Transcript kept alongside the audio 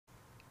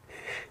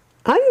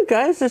Hi you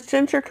guys, it's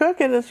Ginger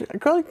Cook and it's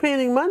Acrylic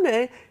Painting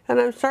Monday,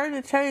 and I'm sorry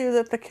to tell you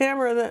that the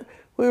camera that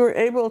we were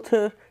able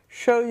to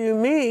show you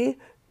me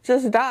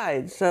just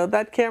died. So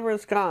that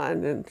camera's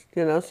gone, and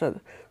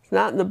so it's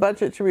not in the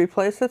budget to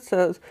replace it,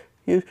 so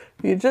you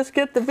just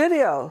get the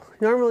video.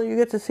 Normally you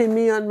get to see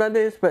me on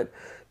Mondays, but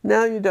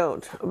now you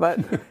don't. But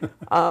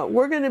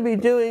we're going to be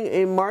doing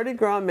a Mardi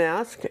Gras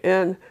mask,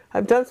 and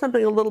I've done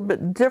something a little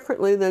bit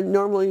differently than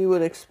normally you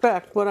would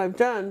expect. What I've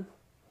done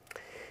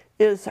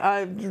is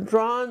I've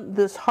drawn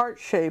this heart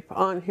shape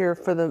on here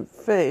for the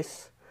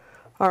face,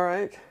 all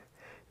right?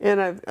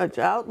 And I've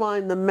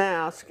outlined the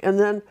mask, and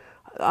then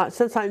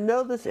since I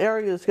know this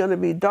area is going to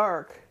be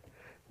dark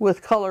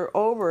with color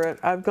over it,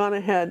 I've gone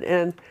ahead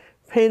and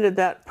painted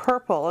that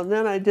purple, and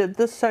then I did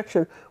this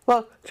section.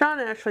 Well, John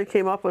actually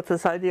came up with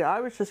this idea.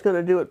 I was just going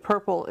to do it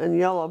purple and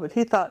yellow, but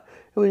he thought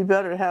it would be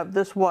better to have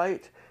this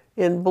white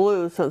in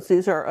blue, since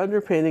these are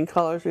underpainting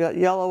colors. We got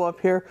yellow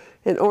up here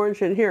and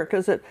orange in here,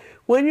 because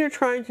when you're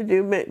trying to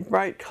do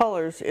bright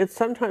colors,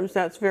 sometimes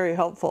that's very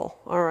helpful.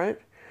 All right,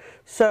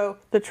 so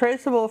the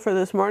traceable for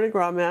this Mardi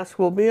Gras mask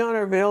will be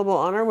available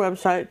on our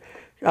website,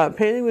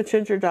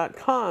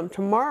 paintingwithginger.com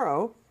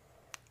tomorrow,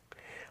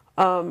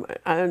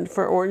 and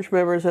for orange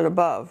members and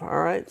above. All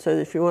right, so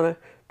if you want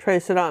to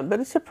trace it on,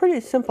 but it's a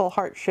pretty simple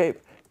heart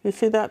shape. You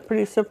see that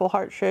pretty simple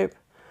heart shape,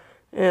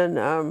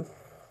 and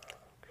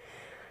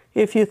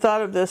if you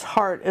thought of this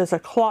heart as a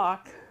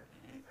clock,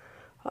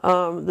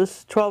 this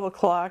is 12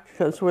 o'clock,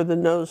 because where the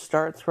nose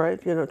starts, right?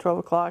 12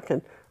 o'clock,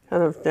 and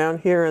kind of down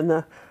here in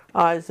the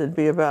eyes, it'd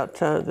be about,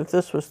 if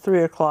this was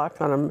 3 o'clock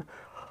on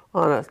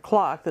a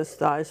clock, the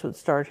eyes would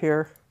start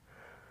here,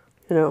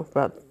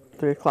 about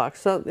 3 o'clock.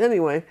 So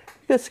anyway,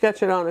 you can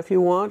sketch it on if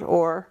you want,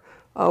 or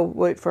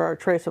wait for our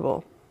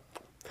traceable.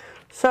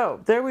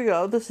 So there we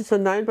go. This is a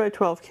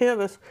 9x12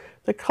 canvas.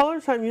 The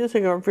colors I'm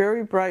using are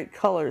very bright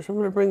colors. I'm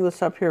going to bring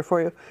this up here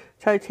for you.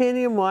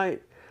 Titanium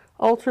white,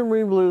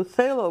 ultramarine blue,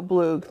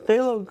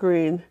 phthalo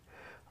green.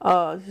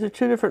 These are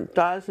two different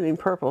diazonine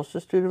purples,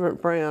 just two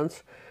different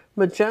brands.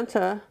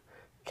 Magenta,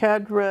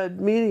 cad red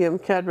medium,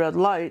 cad red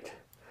light.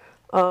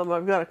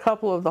 I've got a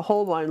couple of the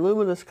Holbein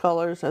luminous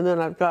colors, and then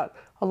I've got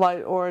a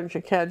light orange,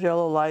 a cad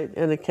yellow light,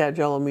 and a cad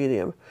yellow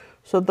medium.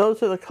 So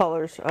those are the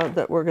colors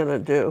that we're going to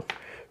do.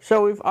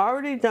 So we've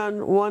already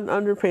done one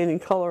underpainting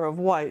color of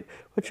white,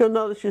 but you'll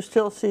notice you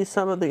still see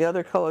some of the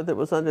other color that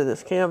was under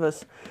this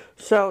canvas.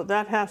 So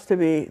that has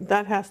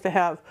to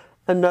have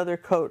another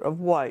coat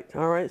of white.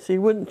 All right, so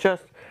you wouldn't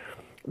just.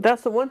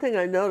 That's the one thing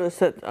I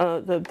noticed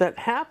that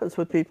happens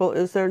with people,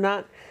 is they're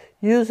not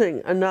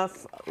using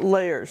enough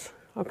layers.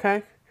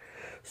 Okay,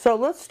 so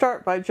let's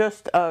start by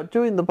just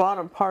doing the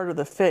bottom part of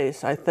the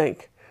face, I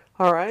think.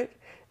 All right.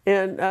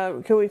 And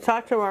can we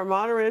talk to our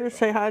moderators?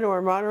 Say hi to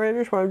our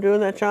moderators while I'm doing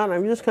that, John.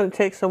 I'm just going to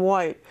take some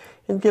white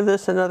and give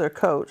this another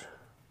coat.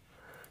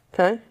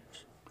 Okay?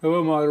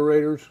 Hello,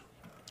 moderators.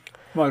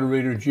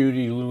 Moderator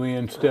Judy,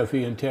 Luann,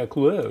 Steffi, and Tech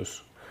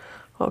Liz.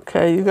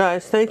 Okay, you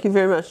guys, thank you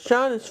very much.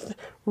 John is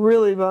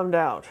really bummed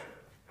out.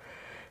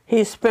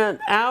 He spent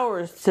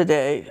hours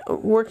today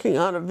working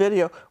on a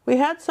video. We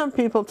had some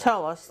people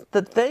tell us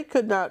that they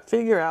could not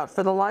figure out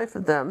for the life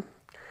of them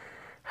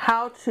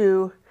how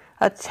to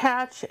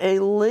attach a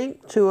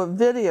link to a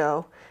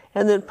video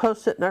and then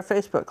post it in our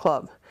Facebook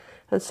club.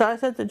 And so I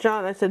said to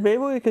John, I said, maybe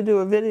we could do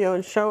a video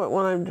and show it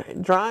when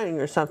I'm drying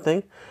or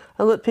something,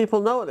 and let people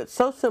know it. It's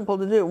so simple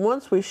to do.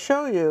 Once we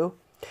show you,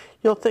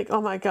 you'll think,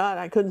 oh my God,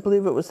 I couldn't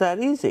believe it was that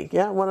easy.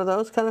 Yeah, one of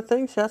those kind of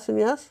things, yes and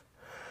yes.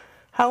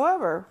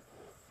 However,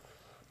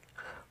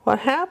 what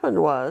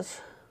happened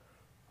was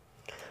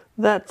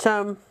that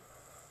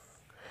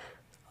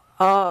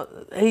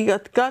he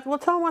got. Well,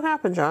 tell him what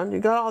happened, John.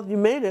 You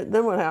made it.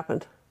 Then what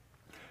happened?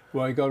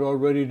 Well, I got all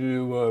ready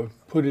to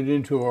put it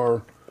into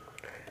our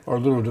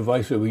little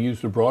device that we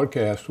use to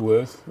broadcast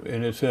with,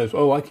 and it says,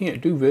 "Oh, I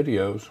can't do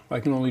videos. I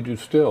can only do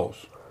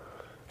stills.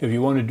 If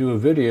you want to do a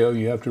video,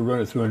 you have to run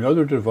it through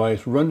another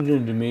device, run it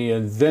into me,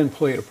 and then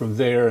play it from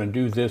there and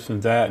do this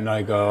and that." And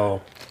I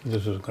go,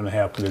 "This is going to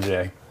happen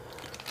today."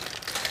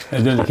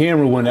 And then the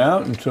camera went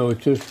out, and so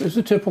it's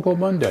a typical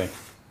Monday.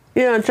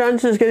 Yeah,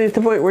 John's just getting to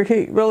the point where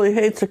he really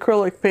hates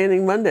Acrylic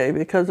Painting Monday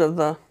because of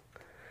the.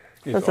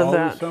 It's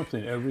always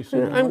something every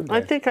single Monday.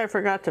 I think I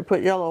forgot to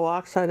put yellow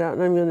oxide out,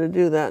 and I'm going to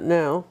do that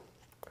now.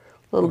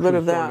 A little bit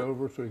of that. Start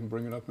over so we can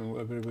bring it up and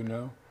let everybody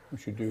know. We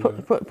should do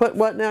that. Put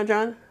what now,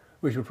 John?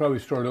 We should probably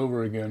start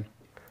over again.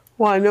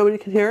 Why? Nobody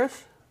can hear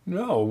us?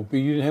 No, but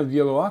you didn't have the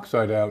yellow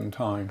oxide out in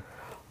time.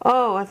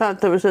 Oh, I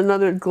thought there was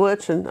another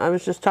glitch, and I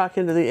was just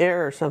talking to the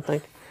air or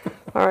something.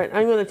 All right,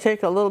 I'm going to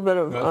take a little bit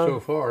of... Not so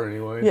far,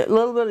 anyway. Yeah, a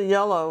little bit of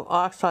yellow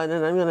oxide,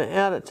 and I'm going to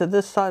add it to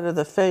this side of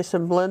the face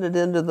and blend it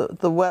into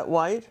the wet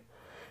white.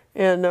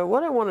 And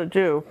what I want to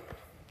do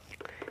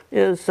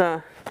is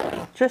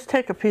just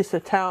take a piece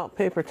of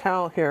paper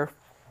towel here.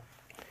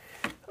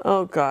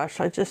 Oh gosh,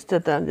 I just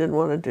did that. I didn't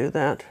want to do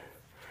that.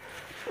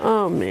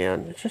 Oh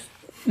man,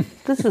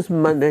 this is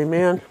Monday,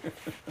 man.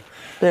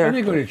 There. I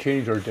think we're going to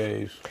change our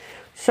days.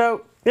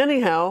 So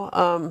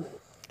anyhow,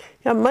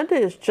 yeah,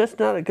 Monday is just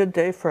not a good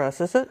day for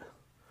us, is it?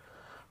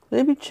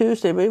 Maybe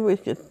Tuesday. Maybe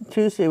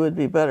Tuesday would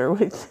be better. What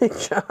do you think,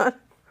 John?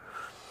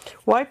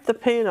 Wipe the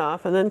paint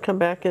off and then come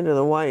back into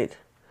the white.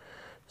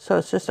 So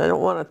it's just, I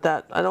don't want it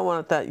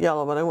that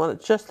yellow, but I want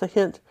it just a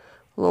hint,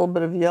 a little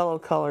bit of yellow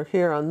color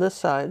here on this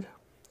side,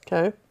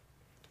 okay?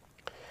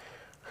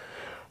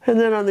 And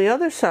then on the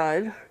other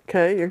side,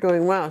 okay, you're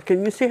going, wow,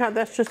 can you see how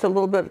that's just a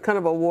little bit, kind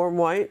of a warm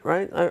white,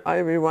 right?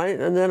 Ivory white.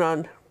 And then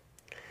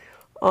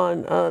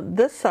on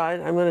this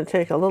side, I'm going to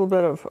take a little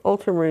bit of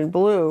ultramarine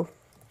blue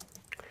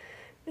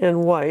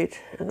and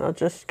white, and I'll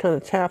just kind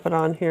of tap it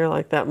on here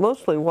like that.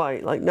 Mostly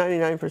white, like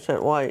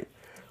 99% white.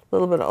 A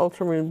little bit of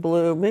ultramarine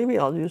blue. Maybe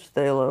I'll use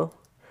phthalo.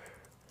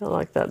 I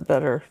like that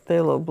better,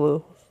 phthalo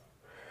blue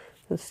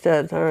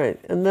instead. All right,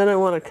 and then I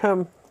want to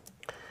come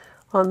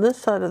on this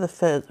side of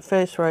the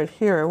face right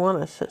here. I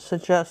want to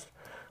suggest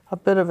a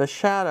bit of a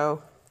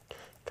shadow,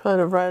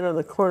 kind of right on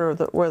the corner of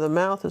where the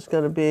mouth is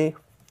going to be,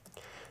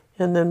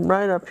 and then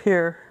right up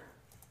here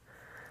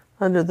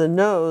under the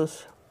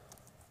nose,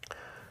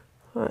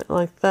 right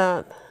like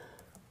that.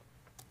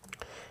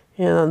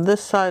 And on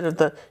this side of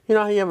the, you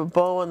know how you have a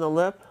bow on the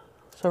lip?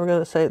 So we're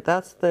going to say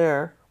that's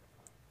there,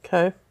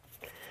 okay?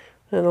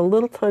 And a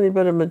little tiny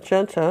bit of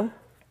magenta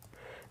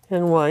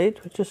and white.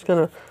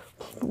 We're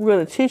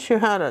going to teach you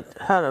how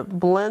to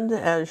blend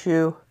as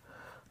you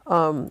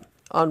on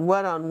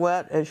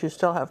wet as you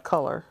still have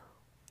color,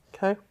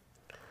 okay?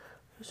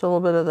 Just a little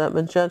bit of that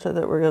magenta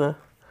that we're going to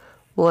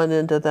blend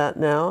into that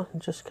now.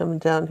 Just coming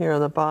down here on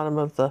the bottom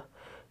of the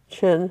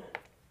chin.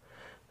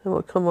 Then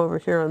we'll come over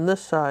here on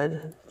this side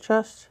and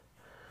just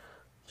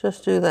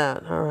do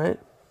that, all right?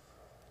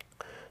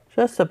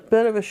 Just a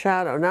bit of a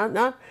shadow.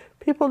 Not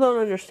people don't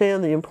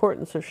understand the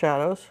importance of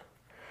shadows.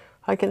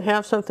 I can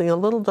have something a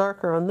little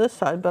darker on this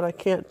side, but I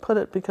can't put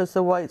it because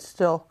the white's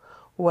still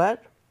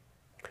wet.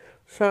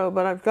 So,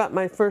 but I've got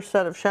my first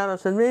set of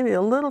shadows, and maybe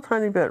a little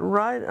tiny bit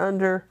right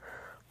under,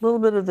 a little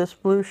bit of this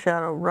blue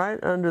shadow right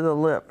under the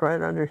lip, right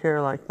under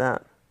here like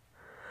that.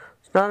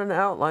 It's not an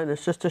outline,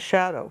 it's just a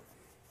shadow.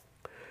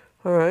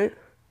 All right.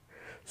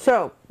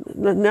 So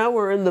now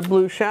we're in the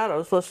blue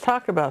shadows. Let's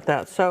talk about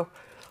that. So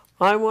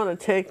I want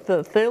to take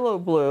the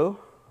phthalo blue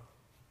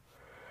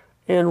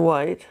and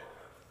white,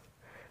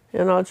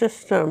 and I'll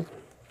just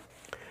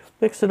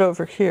mix it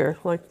over here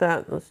like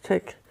that. Let's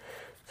take,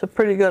 it's a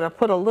pretty good, I'll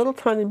put a little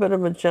tiny bit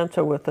of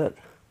magenta with it.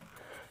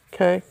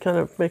 Okay, kind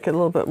of make it a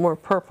little bit more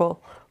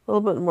purple, a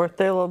little bit more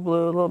phthalo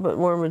blue, a little bit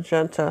more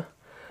magenta.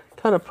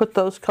 Kind of put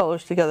those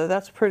colors together.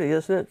 That's pretty,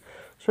 isn't it?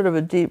 Sort of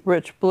a deep,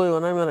 rich blue.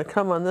 And I'm going to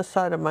come on this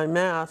side of my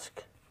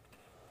mask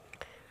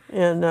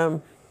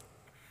and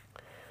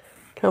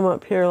come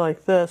up here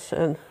like this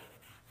and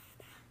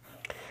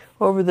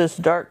over this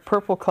dark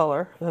purple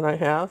color that I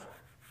have.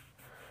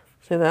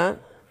 See that?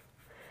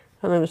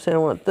 And I'm going to say I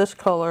want this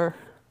color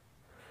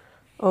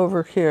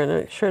over here, and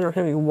make sure I don't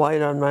have any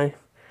white on my,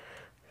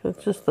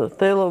 it's just the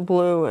phthalo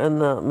blue and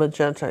the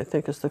magenta, I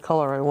think, is the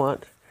color I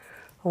want.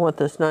 I want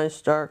this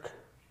nice dark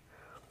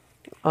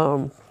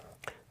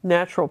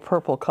natural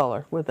purple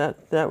color.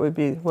 That would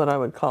be what I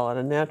would call it,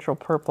 a natural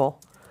purple.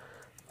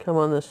 Come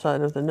on this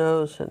side of the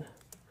nose and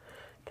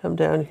come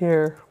down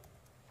here.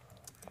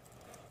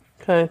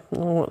 Okay, I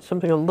want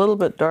something a little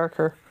bit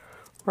darker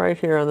right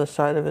here on the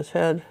side of his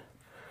head.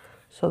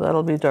 So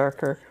that'll be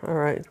darker. All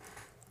right.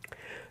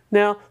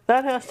 Now,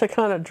 that has to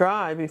kind of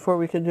dry before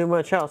we can do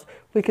much else.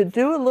 We could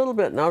do a little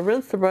bit, and I'll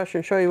rinse the brush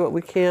and show you what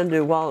we can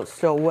do while it's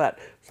still wet.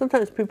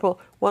 Sometimes people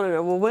want to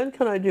know, well, when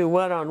can I do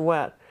wet on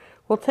wet?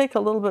 We'll take a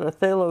little bit of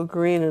phthalo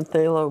green and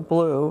phthalo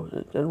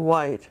blue and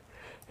white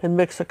and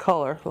mix a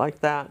color like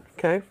that,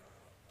 okay?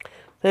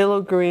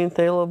 Phthalo green,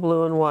 phthalo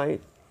blue, and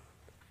white.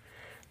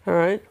 All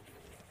right?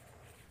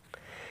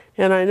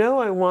 And I know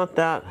I want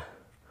that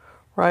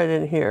right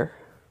in here.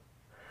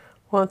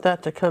 I want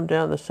that to come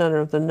down the center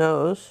of the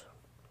nose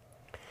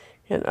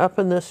and up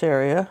in this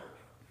area,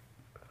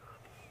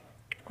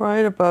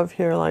 right above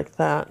here like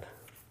that.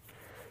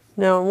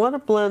 Now I want to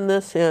blend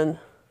this in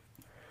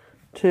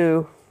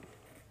to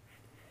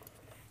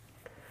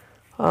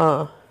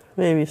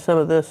maybe some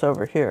of this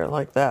over here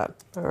like that,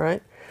 all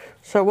right?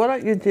 So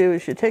what you do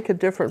is you take a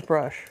different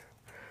brush.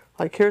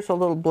 Like here's a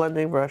little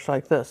blending brush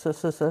like this.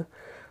 This is a,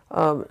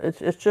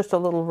 it's just a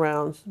little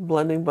round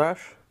blending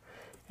brush.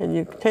 And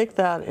you take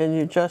that and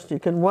you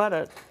can wet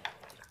it,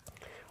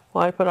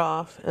 wipe it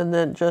off, and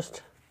then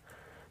just,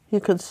 you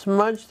can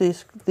smudge the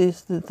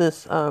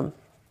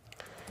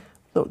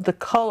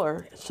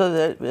color so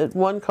that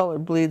one color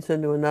bleeds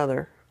into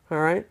another, all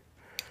right?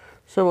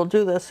 So we'll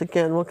do this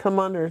again. We'll come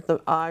under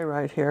the eye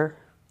right here,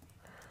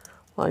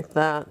 like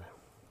that.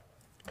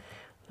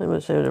 I'm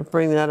going to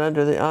bring that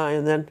under the eye,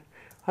 and then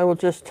I will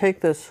just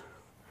take this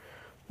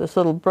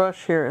little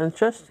brush here and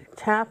just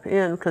tap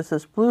in, because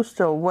this blue's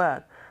still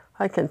wet.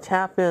 I can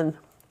tap in,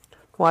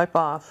 wipe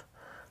off,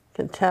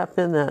 can tap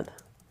in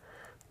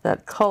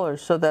that color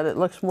so that it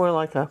looks more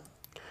like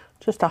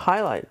just a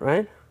highlight,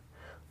 right?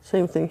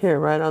 Same thing here,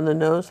 right on the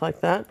nose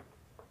like that.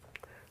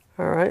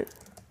 All right.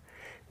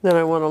 Then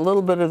I want a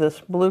little bit of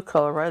this blue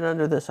color right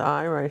under this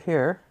eye right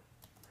here.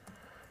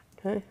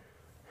 Okay.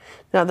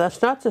 Now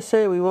that's not to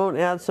say we won't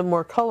add some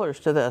more colors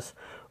to this,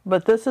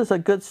 but this is a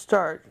good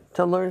start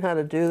to learn how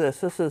to do this.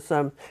 This is,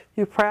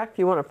 you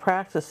want to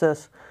practice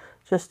this,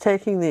 just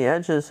taking the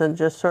edges and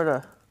just sort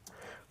of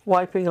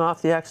wiping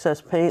off the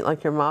excess paint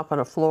like you're mopping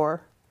a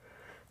floor,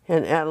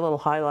 and add a little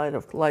highlight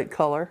of light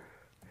color.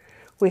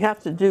 We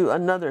have to do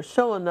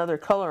still another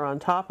color on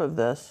top of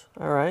this,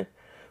 all right?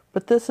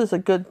 But this is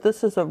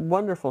a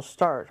wonderful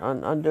start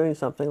on doing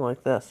something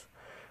like this.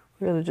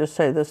 We're going to just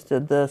say this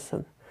did this,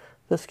 and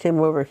this came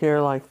over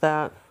here like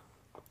that,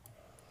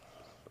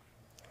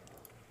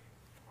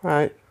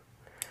 right?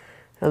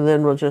 And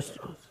then we'll just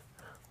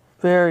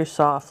very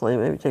softly,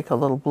 maybe take a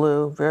little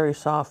blue, very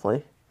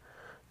softly,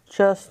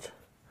 just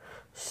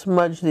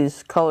smudge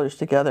these colors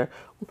together.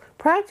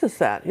 Practice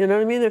that, you know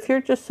what I mean? If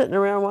you're just sitting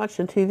around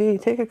watching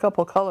TV, take a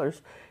couple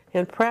colors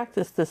and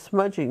practice the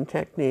smudging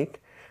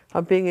technique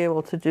of being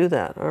able to do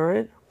that, all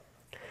right?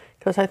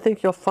 Because I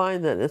think you'll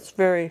find that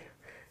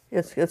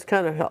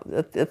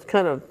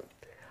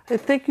I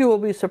think you will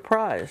be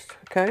surprised,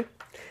 okay?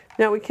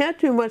 Now we can't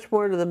do much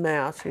more to the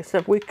mask,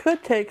 except we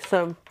could take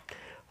some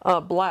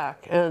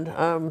black, and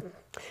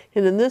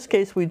in this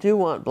case we do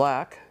want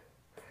black.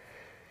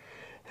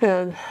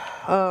 And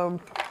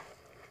I'm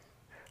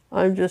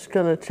just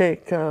going to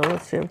take,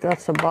 let's see, I've got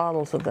some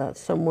bottles of that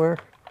somewhere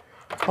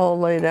all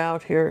laid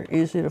out here,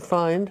 easy to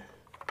find.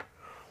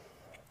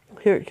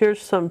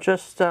 Here's some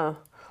just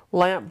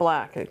lamp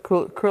black,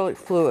 acrylic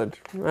fluid,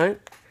 right?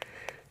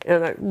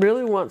 And I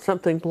really want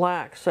something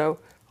black, so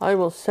I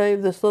will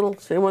save this little,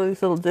 see one of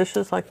these little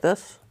dishes like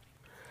this?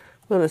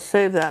 I'm going to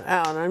save that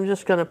out, and I'm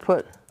just going to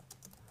put a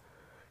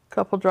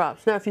couple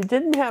drops. Now, if you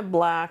didn't have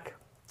black,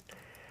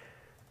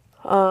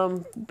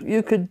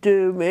 you could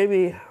do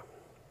maybe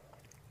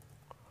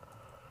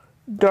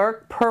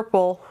dark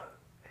purple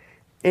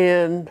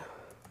and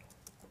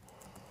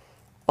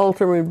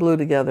ultramarine blue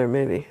together,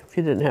 maybe, if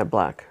you didn't have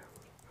black.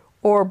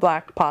 Or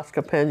black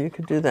Posca pen, you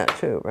could do that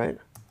too, right?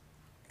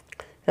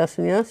 Yes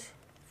and yes?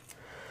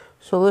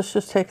 So let's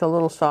just take a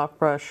little soft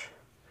brush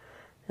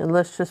and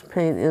let's just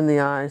paint in the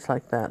eyes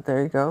like that.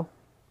 There you go.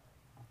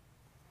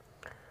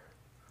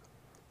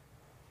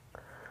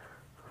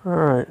 All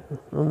right,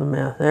 on the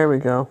mouth, there we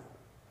go.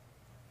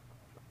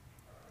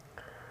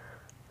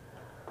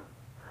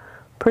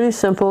 Pretty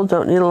simple,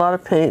 don't need a lot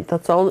of paint.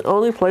 That's the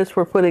only place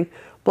we're putting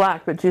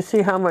black, but do you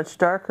see how much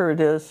darker it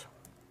is?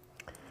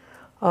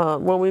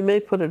 Well, we may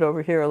put it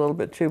over here a little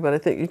bit too, but I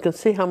think you can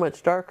see how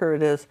much darker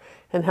it is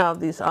and how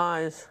these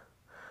eyes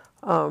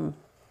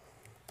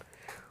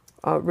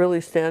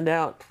really stand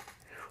out.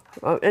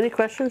 Any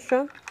questions,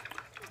 John?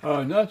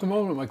 Not at the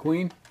moment, my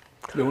queen.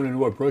 They want to know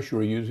what brush you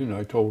were using,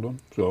 I told them,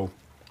 so.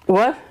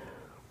 What?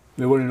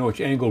 They want to know which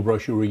angle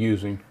brush you were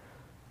using.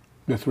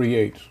 The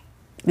 3/8.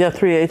 Yeah,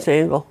 3/8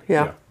 angle,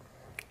 yeah.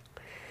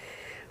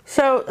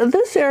 So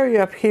this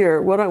area up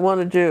here, what I want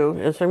to do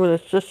is I'm going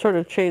to just sort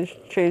of change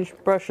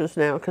brushes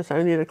now because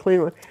I need a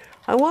clean one.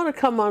 I want to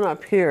come on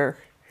up here,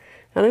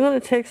 and I'm going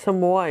to take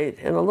some white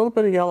and a little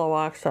bit of yellow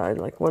oxide,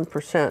 like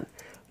 1%. I'm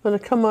going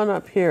to come on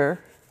up here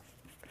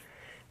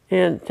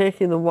and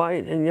taking the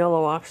white and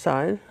yellow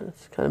oxide,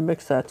 let's kind of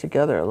mix that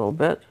together a little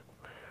bit.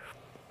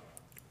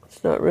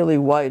 It's not really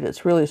white,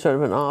 it's really sort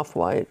of an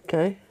off-white,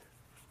 okay?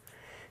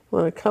 I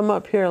want to come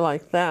up here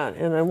like that,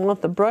 and I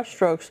want the brush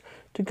strokes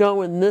to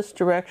go in this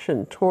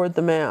direction toward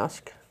the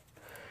mask.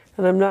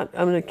 And I'm not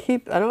going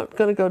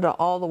to go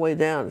all the way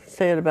down,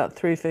 stay at about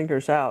 3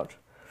 fingers out.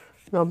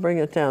 And I'll bring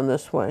it down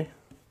this way.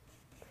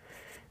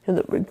 And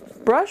the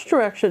brush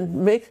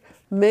direction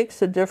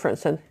makes a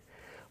difference. And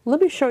let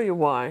me show you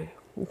why,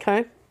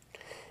 okay?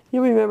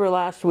 You remember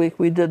last week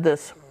we did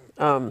this,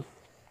 I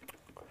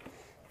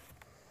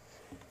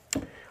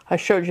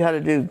showed you how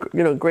to do,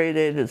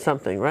 gradated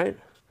something, right?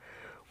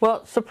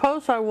 Well,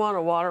 suppose I want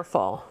a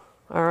waterfall,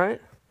 all right?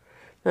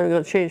 I'm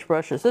going to change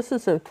brushes. This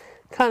is a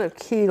kind of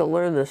key to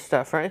learn this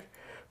stuff, right?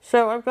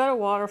 So I've got a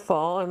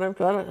waterfall, and I've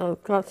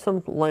got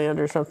some land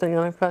or something,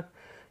 and I've got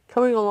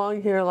coming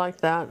along here like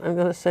that. I'm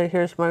going to say,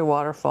 here's my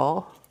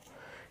waterfall,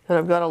 and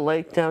I've got a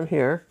lake down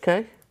here,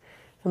 okay?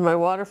 And my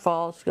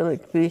waterfall is going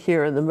to be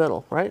here in the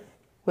middle, right?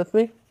 With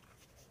me?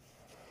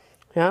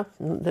 Yeah.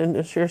 And then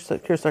here's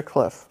the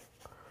cliff.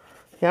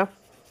 Yeah.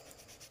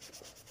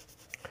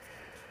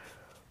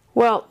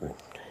 Well,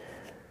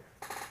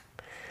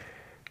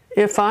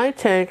 if I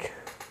take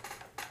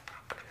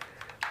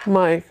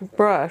my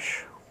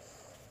brush,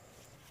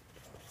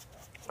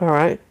 all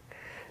right,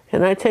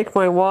 and I take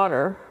my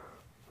water,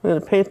 I'm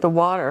going to paint the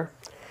water,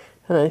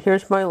 and then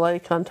here's my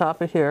lake on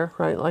top of here,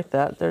 right, like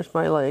that. There's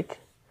my lake.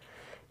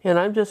 And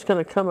I'm just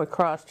going to come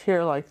across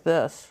here like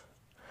this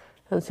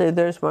and say,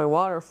 there's my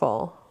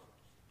waterfall.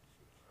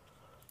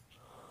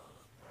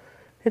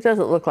 It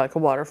doesn't look like a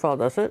waterfall,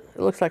 does it?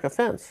 It looks like a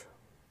fence.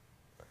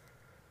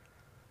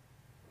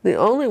 The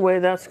only way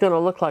that's going to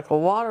look like a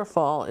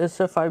waterfall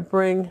is if I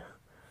bring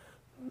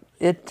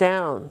it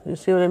down. You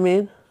see what I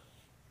mean?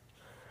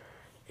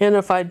 And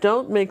if I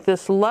don't make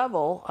this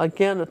level,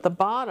 again at the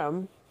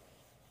bottom,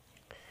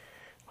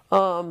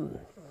 you're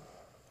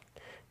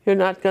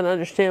not going to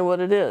understand what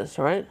it is,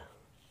 right?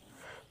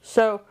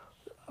 So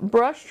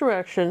brush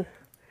direction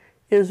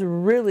is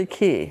really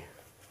key,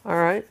 all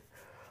right,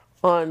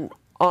 on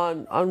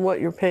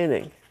what you're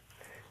painting.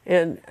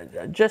 And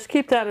just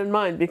keep that in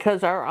mind,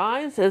 because our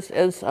eyes,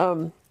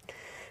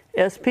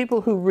 as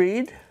people who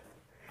read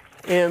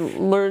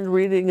and learned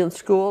reading in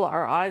school,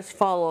 our eyes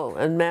follow,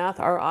 and math,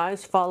 our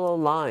eyes follow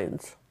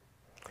lines.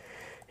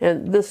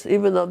 And this,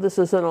 even though this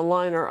isn't a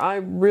line, our eye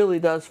really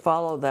does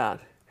follow that.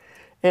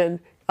 And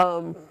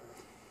a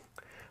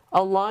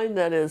line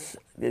that is,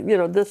 you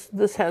know,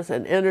 this has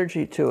an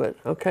energy to it,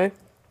 okay?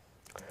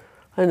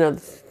 I know,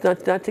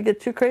 not to get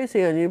too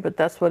crazy on you, but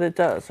that's what it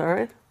does, all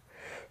right?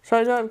 So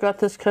I know I've got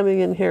this coming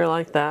in here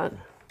like that,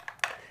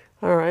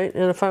 all right?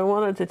 And if I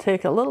wanted to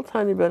take a little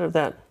tiny bit of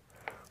that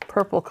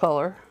purple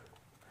color,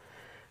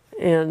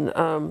 and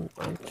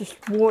just,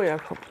 boy,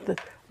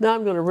 now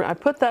I'm going to, I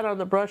put that on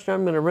the brush, now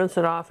I'm going to rinse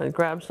it off and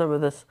grab some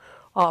of this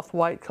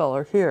off-white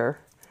color here,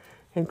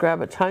 and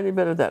grab a tiny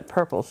bit of that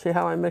purple. See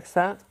how I mix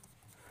that?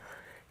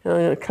 And I'm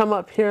going to come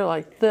up here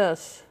like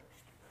this,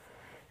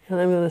 and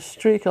I'm going to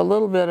streak a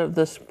little bit of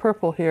this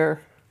purple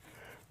here.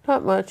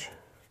 Not much.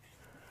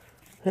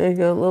 There you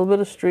go, a little bit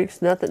of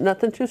streaks,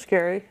 nothing too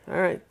scary.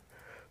 All right,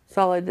 that's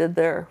all I did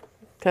there,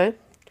 okay?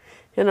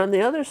 And on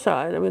the other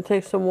side, I'm going to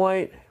take some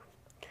white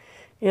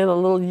and a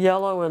little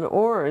yellow and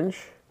orange.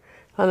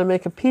 I'm going to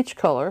make a peach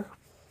color.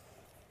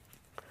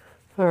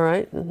 All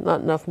right,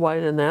 not enough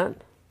white in that.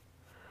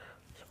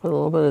 Just put a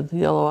little bit of the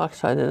yellow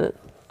oxide in it,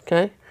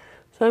 okay?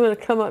 So I'm going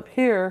to come up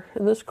here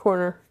in this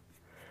corner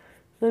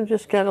and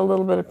just get a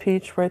little bit of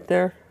peach right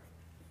there.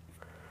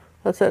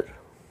 That's it,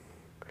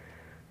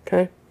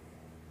 okay?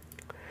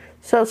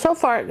 So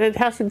far it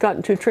hasn't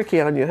gotten too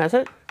tricky on you, has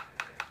it?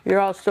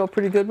 You're all still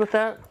pretty good with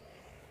that?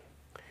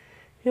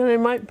 And I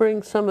might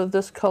bring some of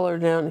this color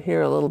down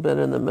here a little bit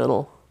in the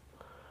middle,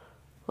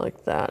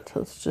 like that.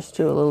 Let's just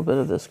do a little bit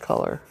of this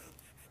color.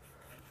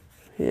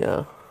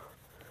 Yeah,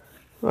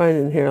 right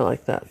in here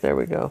like that. There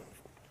we go.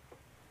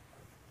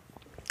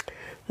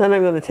 Then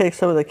I'm going to take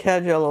some of the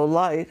cad yellow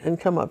light and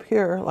come up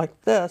here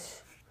like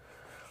this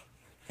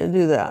and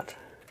do that.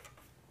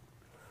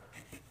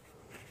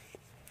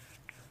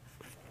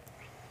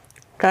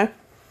 Okay?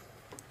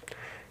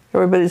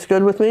 Everybody's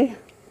good with me?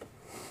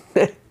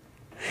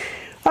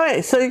 All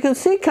right, so you can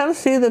see, kind of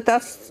see that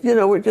that's, you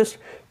know, we're just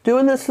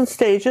doing this in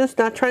stages,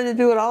 not trying to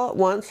do it all at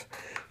once.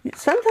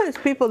 Sometimes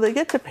people, they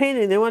get to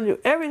painting, they want to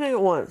do everything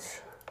at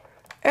once.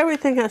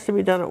 Everything has to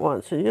be done at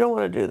once, and you don't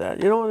want to do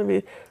that. You don't want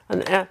to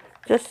be,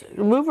 just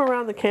move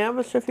around the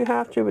canvas if you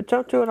have to, but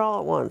don't do it all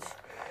at once.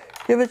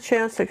 Give it a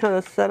chance to kind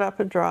of set up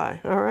and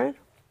dry, all right?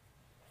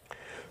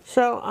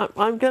 So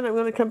I'm going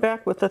to come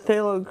back with the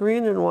phthalo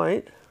green and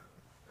white,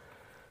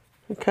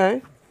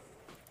 okay?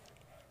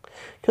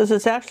 Because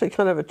it's actually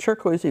kind of a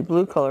turquoisey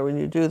blue color when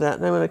you do that.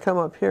 And I'm going to come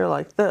up here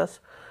like this,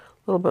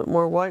 a little bit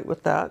more white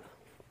with that.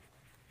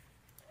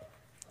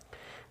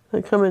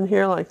 And come in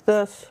here like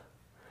this,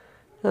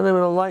 and I'm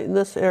going to lighten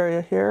this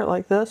area here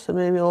like this, and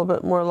maybe a little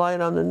bit more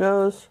light on the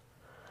nose,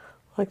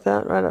 like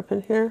that, right up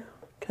in here,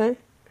 okay?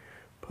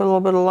 Put a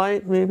little bit of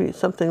light, maybe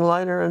something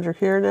lighter under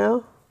here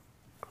now.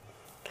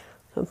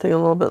 Something a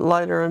little bit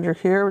lighter under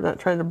here. We're not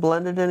trying to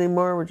blend it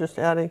anymore. We're just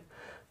adding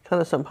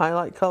kind of some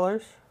highlight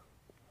colors.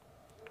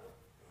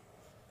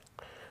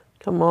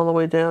 Come all the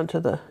way down to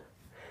the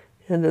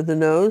end of the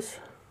nose.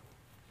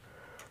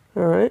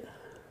 All right.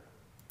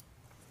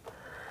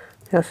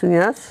 Yes and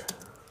yes.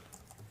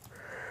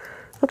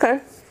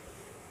 Okay.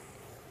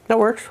 That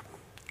works.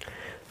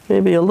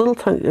 Maybe a little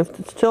tiny, if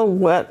it's still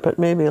wet, but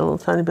maybe a little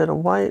tiny bit of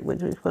white. Would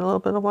you put a little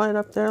bit of white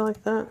up there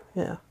like that?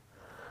 Yeah.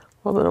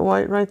 A little bit of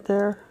white right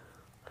there.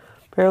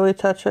 Barely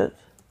touch it.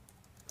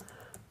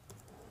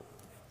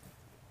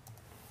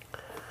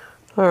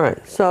 All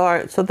right,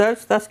 so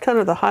that's kind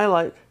of the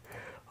highlight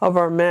of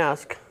our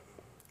mask.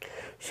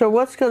 So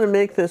what's going to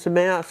make this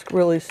mask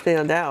really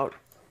stand out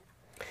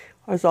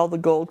is all the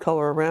gold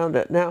color around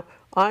it. Now,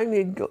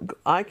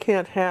 I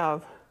can't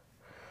have,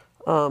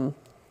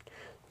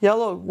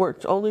 yellow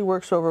only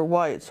works over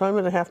white, so I'm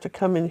going to have to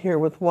come in here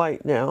with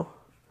white now,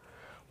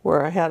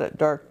 where I had it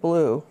dark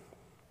blue.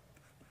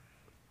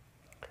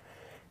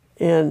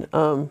 And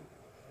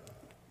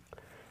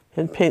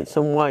paint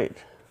some white.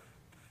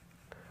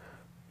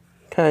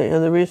 Okay,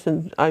 and the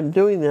reason I'm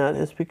doing that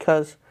is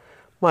because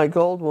my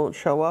gold won't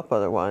show up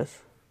otherwise.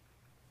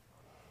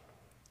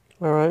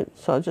 All right,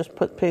 so I'll just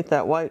paint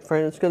that white for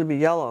it. It's going to be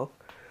yellow,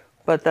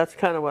 but that's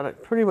kind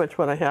of pretty much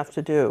what I have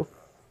to do.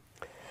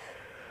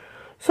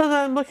 So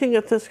then I'm looking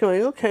at this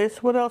going, okay, so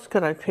what else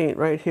could I paint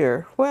right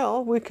here?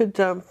 Well, we could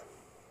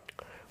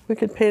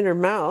paint her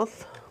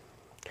mouth.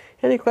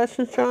 Any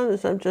questions, John?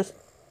 I'm just...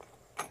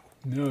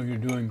 No, you're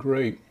doing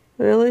great.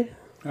 Really?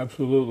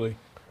 Absolutely.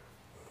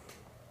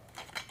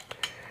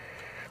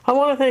 I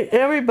want to thank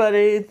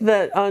everybody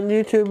that on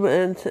YouTube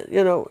and,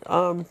 you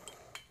know,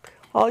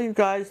 all you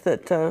guys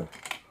that,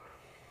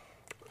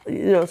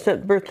 you know,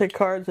 sent birthday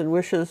cards and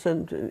wishes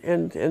and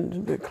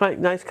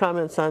nice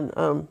comments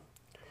on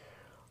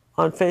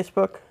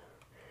Facebook.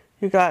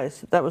 You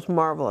guys, that was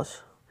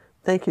marvelous.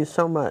 Thank you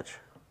so much.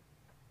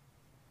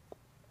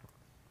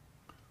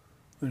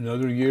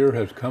 Another year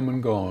has come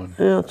and gone.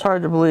 Yeah, it's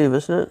hard to believe,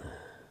 isn't it?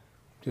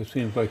 Just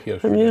seems like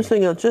yesterday. I'm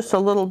using just a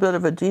little bit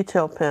of a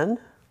detail pen.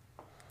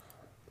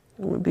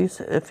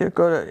 If you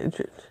go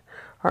to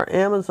our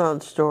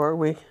Amazon store,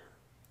 we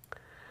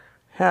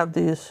have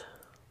these.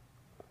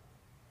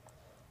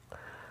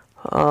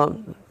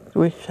 So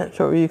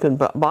you can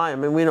buy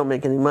them, and we don't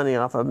make any money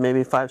off of them,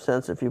 maybe 5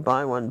 cents if you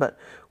buy one, but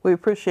we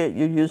appreciate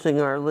you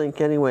using our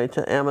link anyway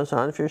to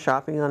Amazon if you're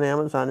shopping on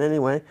Amazon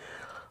anyway.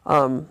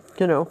 You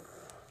know,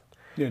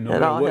 yeah, no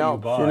it all what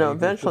helps. buy, You know,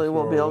 eventually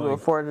we'll be able to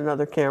link. afford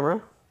another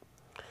camera.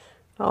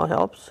 It all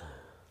helps.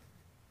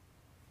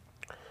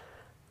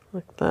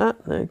 Like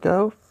that. There you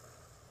go.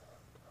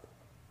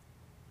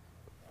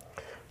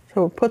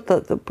 So we'll put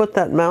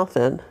that mouth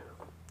in.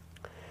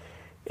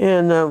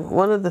 And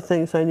one of the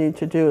things I need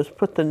to do is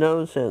put the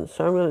nose in.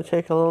 So I'm going to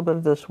take a little bit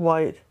of this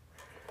white.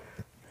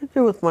 What do I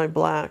do with my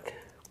black?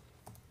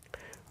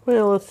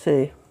 Well, let's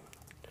see.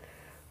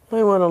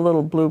 I want a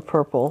little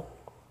blue-purple.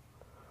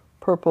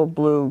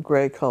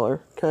 Purple-blue-gray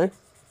color, okay?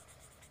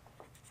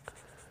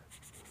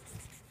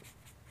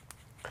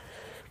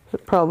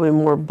 But probably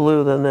more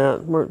blue than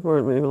that. More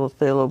maybe a little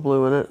phthalo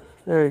blue in it.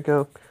 There you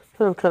go.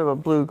 Kind of a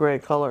blue-gray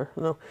color.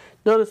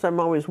 Notice I'm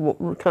always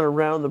kind of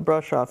round the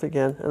brush off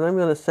again. And I'm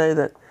going to say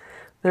that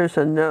there's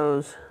a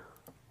nose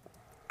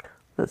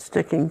that's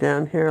sticking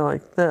down here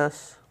like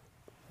this.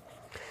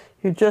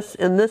 You just,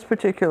 in this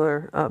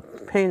particular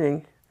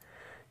painting,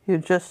 you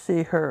just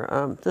see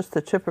her, just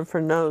the tip of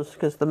her nose,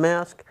 because the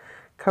mask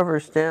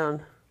covers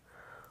down,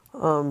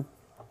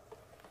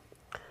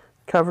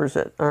 covers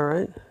it, all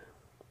right?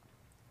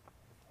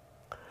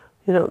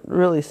 You don't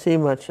really see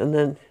much, and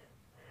then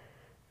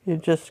you're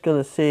just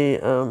going to see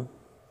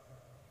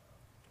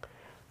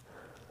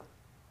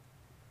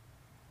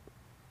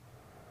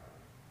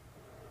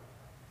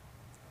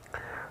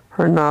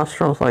her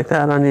nostrils like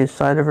that on each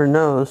side of her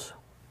nose.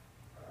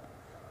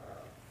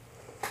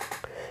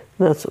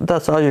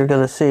 That's all you're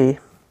going to see.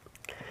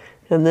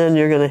 And then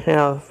you're going to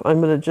have,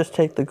 I'm going to just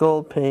take the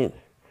gold paint.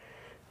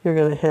 You're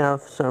going to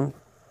have some,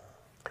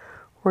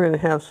 we're going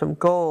to have some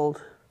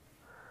gold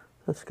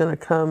that's going to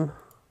come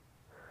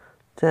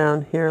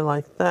down here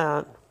like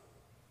that.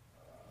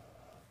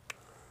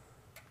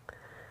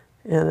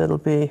 And it'll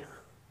be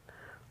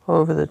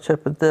over the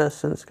tip of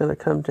this, and it's going to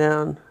come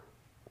down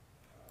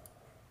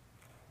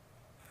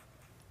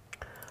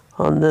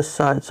on this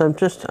side. So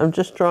I'm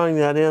just drawing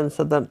that in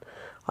so that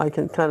I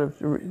can kind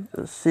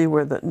of see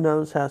where the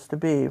nose has to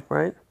be,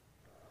 right?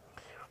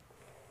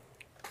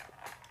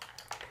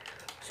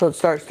 So it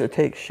starts to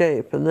take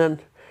shape. And then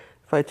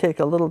if I take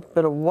a little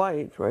bit of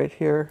white right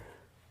here,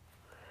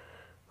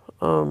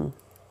 I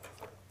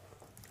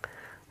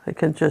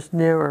can just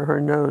narrow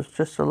her nose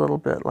just a little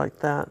bit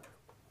like that.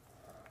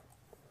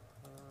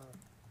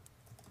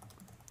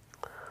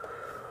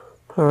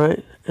 All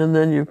right, and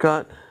then you've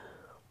got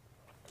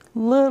a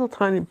little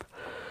tiny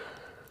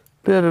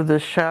bit of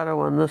this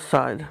shadow on this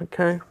side,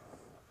 okay?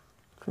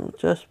 You'll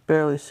just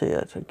barely see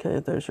it, okay?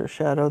 There's your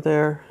shadow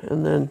there,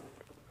 and then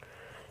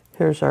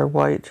here's our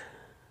white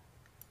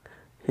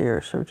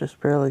here, so we're just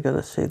barely going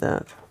to see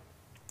that.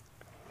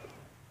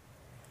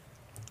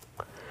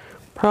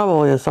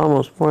 Probably is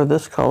almost more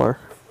this color,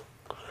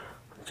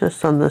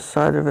 just on this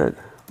side of it.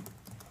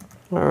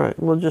 All right,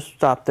 we'll just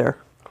stop there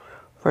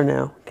for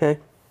now, okay?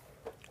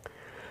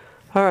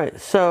 All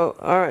right, so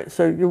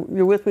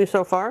you're with me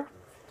so far?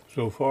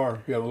 So far,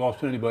 you haven't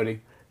lost anybody.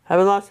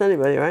 Haven't lost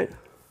anybody, right?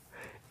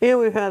 And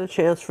we've had a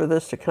chance for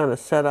this to kind of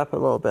set up a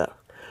little bit.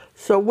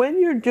 So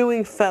when you're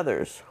doing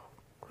feathers,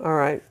 all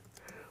right,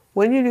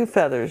 when you do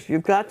feathers,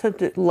 you've got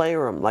to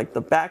layer them, like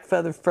the back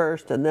feather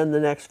first and then the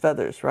next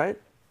feathers, right?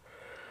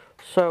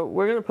 So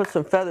we're going to put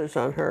some feathers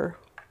on her.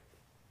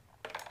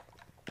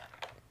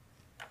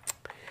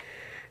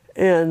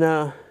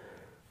 And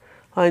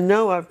I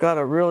know I've got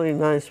a really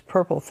nice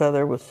purple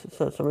feather with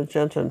some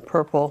magenta and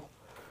purple,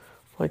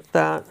 like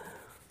that.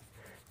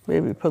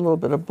 Maybe put a little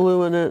bit of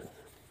blue in it.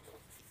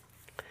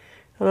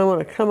 And I want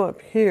to come up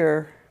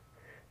here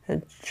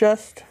and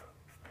just,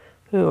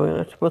 ooh, I'm going to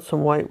have to put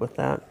some white with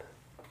that.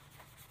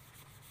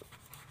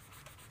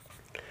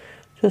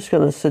 Just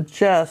going to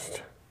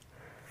suggest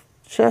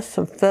just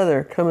some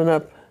feather coming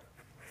up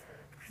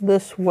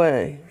this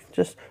way.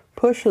 Just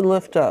push and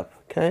lift up,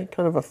 okay?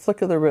 Kind of a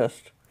flick of the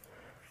wrist.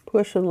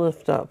 Push and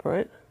lift up,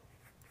 right?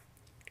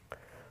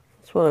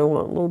 That's what I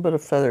want, a little bit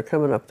of feather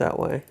coming up that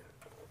way.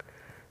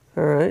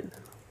 All right.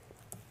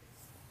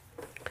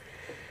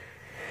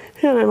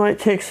 And I might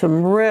take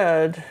some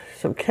red,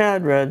 some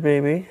cad red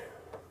maybe,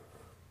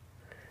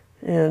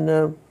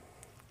 and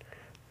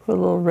put a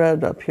little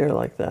red up here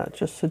like that.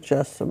 Just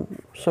suggest some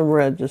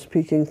red just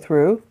peeking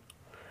through.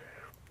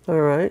 All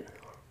right.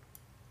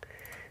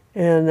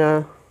 And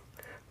I'm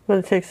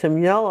going to take some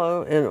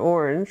yellow and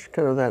orange,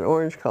 kind of that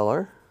orange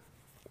color.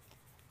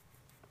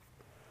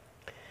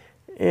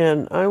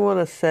 And I want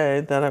to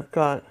say that I've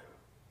got,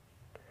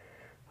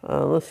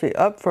 let's see,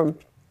 up from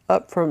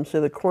say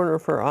the corner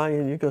of her eye,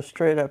 and you go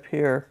straight up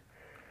here.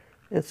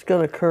 It's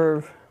going to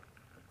curve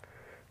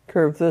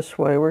curve this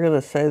way, we're going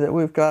to say that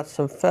we've got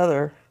some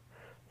feathers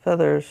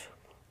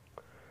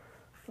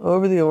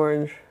over the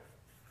orange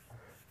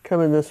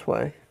coming this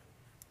way.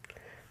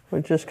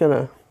 We're just going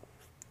to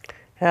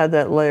add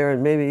that layer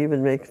and maybe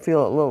even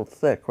feel it a little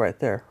thick right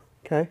there,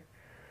 okay?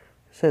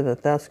 Say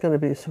that that's going to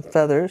be some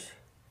feathers,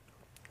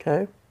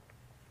 okay?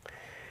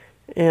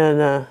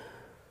 And I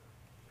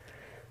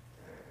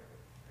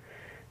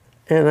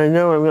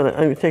know I'm going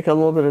to take a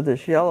little bit of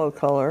this yellow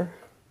color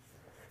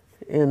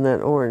in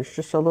that orange,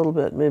 just a little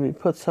bit, maybe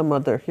put some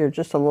other here,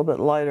 just a little bit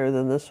lighter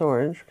than this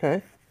orange,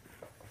 okay?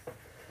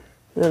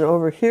 Then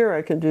over here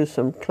I can do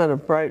some kind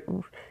of bright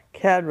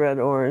cad red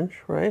orange,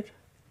 right?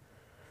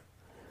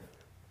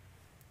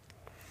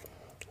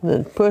 And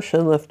then push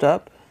and lift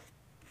up.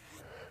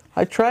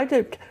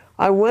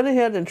 I went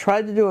ahead and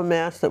tried to do a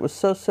mask that was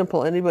so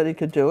simple anybody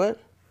could do it.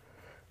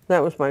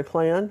 That was my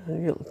plan.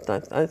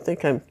 I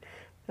think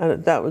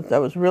that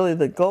was really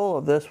the goal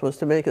of this, was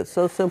to make it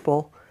so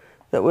simple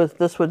that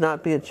this would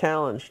not be a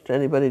challenge to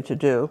anybody to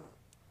do.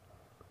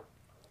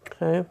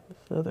 Okay,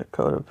 another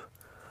coat of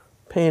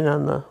paint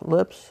on the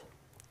lips.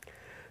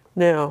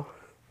 Now,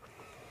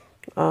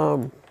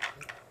 hey,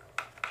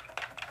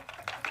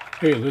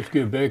 let's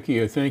give Becky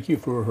a thank you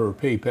for her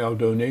PayPal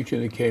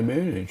donation that came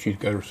in, and she's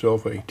got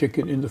herself a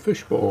ticket in the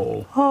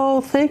fishbowl.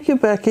 Oh, thank you,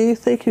 Becky.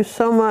 Thank you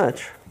so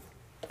much.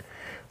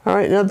 All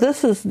right, now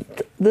this is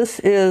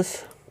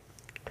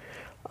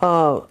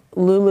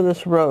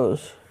luminous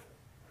rose,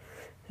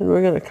 and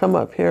we're going to come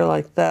up here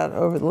like that,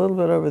 over a little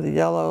bit over the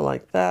yellow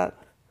like that,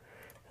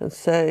 and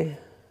say,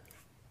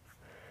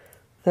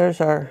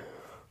 there's our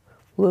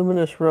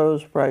luminous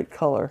rose bright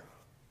color.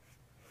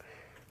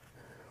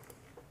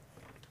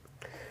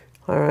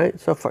 All right,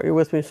 so far, you're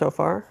with me so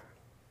far?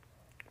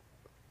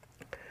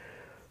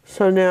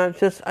 So now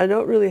I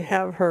don't really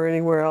have her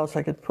anywhere else.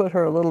 I could put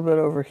her a little bit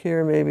over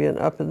here maybe, and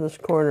up in this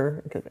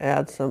corner I could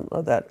add some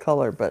of that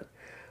color, but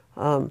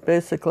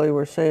basically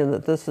we're saying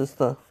that this is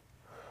the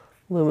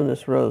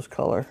luminous rose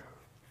color.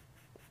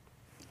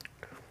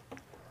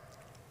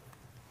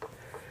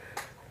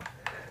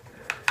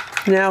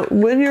 Now,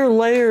 when you're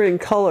layering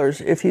colors,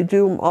 if you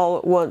do them all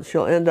at once,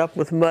 you'll end up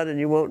with mud and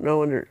you won't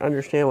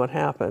understand what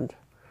happened.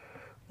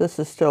 This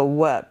is still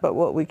wet, but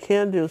what we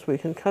can do is we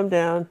can come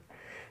down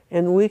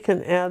and we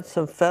can add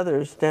some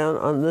feathers down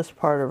on this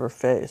part of her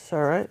face,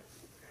 all right?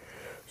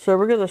 So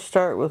we're going to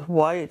start with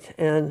white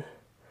and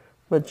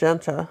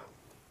magenta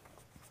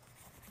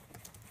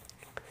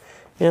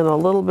and a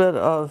little bit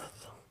of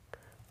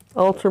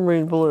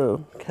ultramarine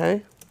blue,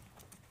 okay?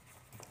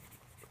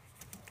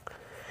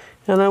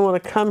 And I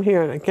want to come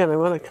here, and again, I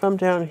want to come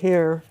down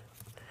here,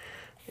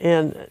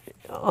 and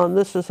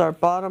this is our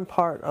bottom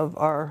part of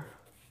our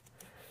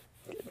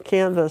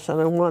canvas,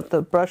 and I want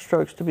the brush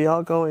strokes to be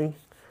all going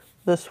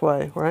this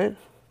way, right?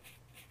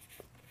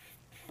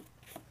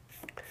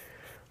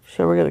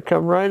 So we're going to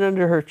come right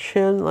under her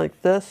chin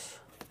like this.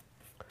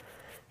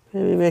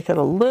 Maybe make it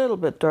a little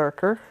bit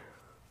darker.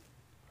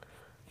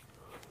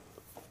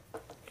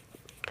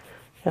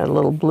 Add a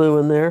little blue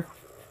in there.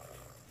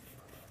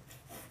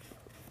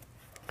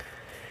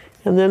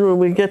 And then when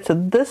we get to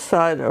this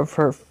side of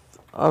her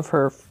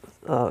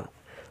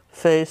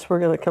face, we're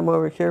going to come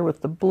over here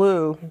with the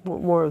blue,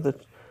 more of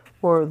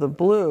the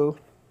blue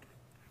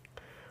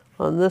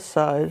on this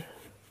side.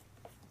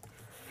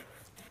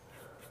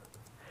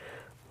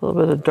 A little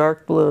bit of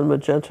dark blue and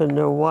magenta,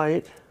 no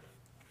white.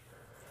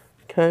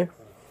 Okay.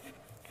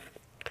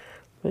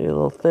 Maybe a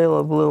little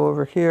phthalo blue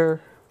over here.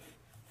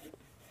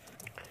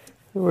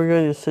 And we're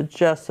going to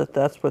suggest that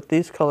that's what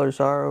these colors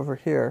are over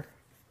here.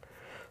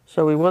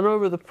 So we went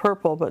over the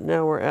purple, but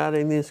now we're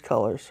adding these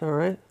colors, all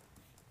right?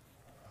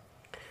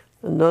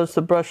 And notice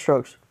the brush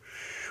strokes.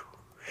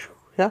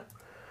 Yeah?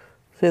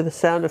 See the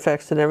sound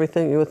effects and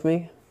everything? You with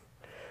me?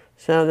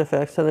 Sound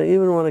effects. And I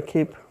even want to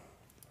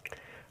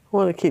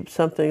keep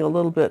something a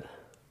little bit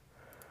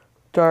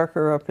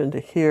darker up into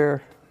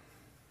here.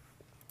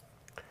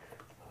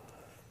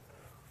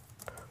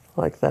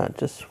 Like that.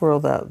 Just swirl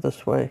that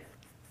this way.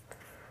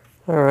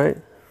 All right.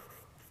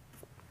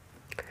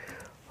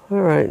 All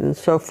right, and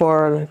so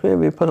far,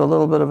 maybe put a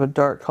little bit of a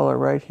dark color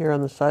right here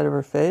on the side of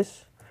her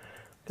face.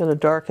 Going to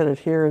darken it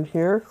here and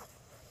here.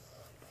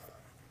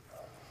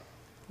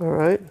 All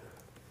right.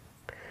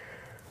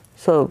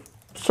 So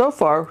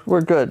far,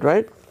 we're good,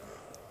 right?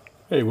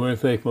 Hey, I want to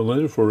thank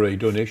Melinda for a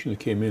donation that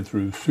came in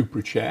through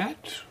Super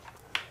Chat.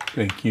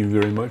 Thank you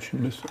very much,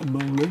 Miss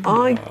Melinda.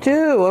 I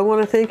do. I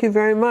want to thank you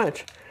very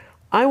much.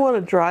 I want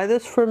to dry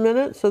this for a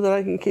minute so that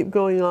I can keep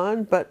going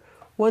on, but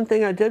one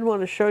thing I did want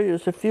to show you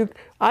is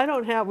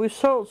we've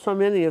sold so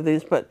many of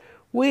these, but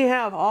we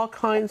have all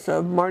kinds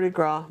of Mardi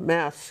Gras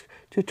mask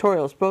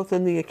tutorials, both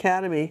in the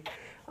Academy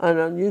and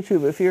on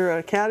YouTube. If you're an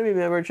Academy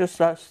member, just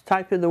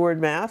type in the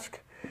word mask.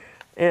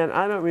 And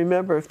I don't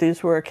remember if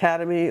these were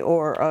Academy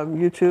or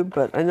YouTube,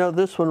 but I know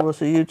this one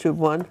was a YouTube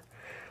one.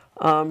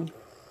 And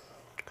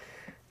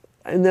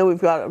then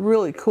we've got a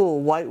really cool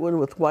white one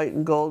with white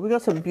and gold. We've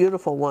got some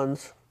beautiful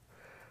ones.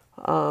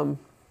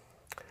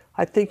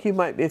 I think you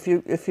might be,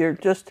 if you're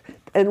just,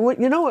 and what,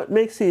 you know what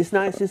makes these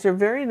nice? These are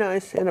very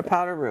nice in a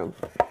powder room,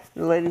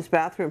 the ladies'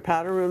 bathroom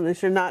powder room.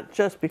 These are not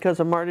just because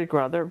of Mardi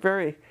Gras. They're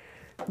very,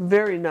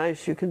 very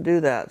nice. You can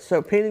do that.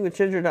 So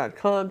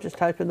paintingwithginger.com, just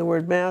type in the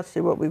word mass, see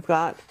what we've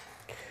got.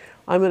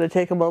 I'm going to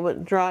take a moment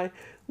and dry.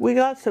 We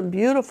got some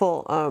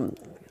beautiful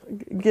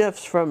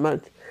gifts from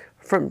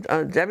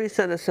Debbie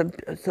sent us some.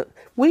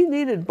 We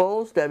needed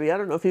bowls, Debbie. I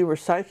don't know if you were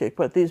psychic,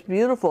 but these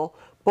beautiful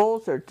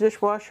bowls are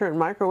dishwasher and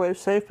microwave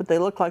safe, but they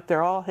look like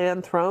they're all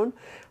hand thrown.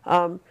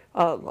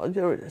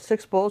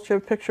 6 bowls. Do you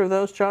have a picture of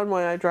those, John,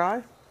 while I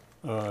dry?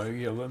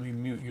 Yeah, let me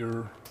mute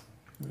your,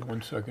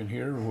 1 second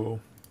here. We'll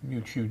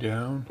mute you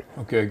down.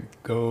 Okay,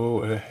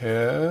 go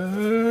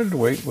ahead.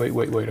 Wait.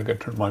 I got to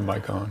turn my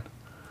mic on.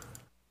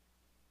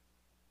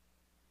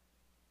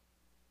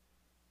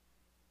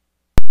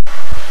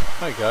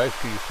 Hi guys,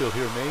 can you still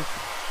hear me?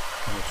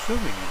 I'm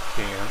assuming you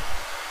can.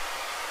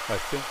 I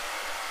think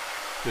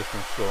this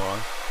one's still on.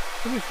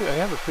 Let me see, I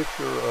have a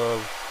picture of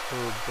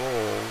her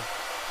bowls.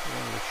 I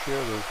wanted to share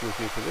those with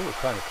you because they were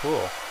kind of cool.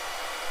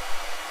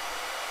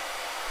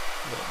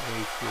 Let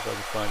me see if I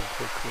can find it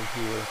quickly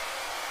here.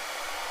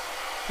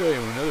 Tell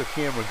you, when another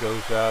camera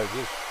goes out,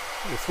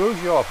 it throws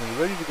you off. When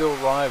you're ready to go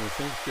live and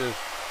things just,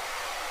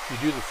 you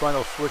do the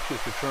final switches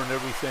to turn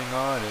everything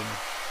on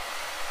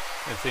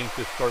and things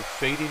just start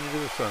fading into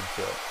the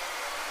sunset.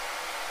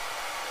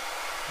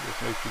 It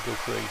just makes you go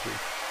crazy.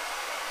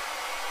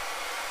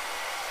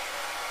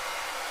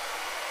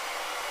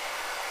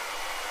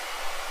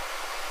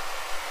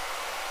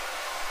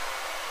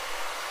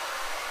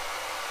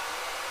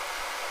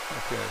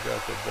 Okay, I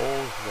got the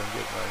bowls. If I can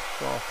get my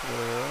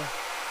software.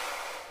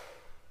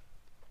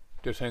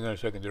 Just hang on a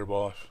second there,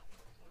 boss.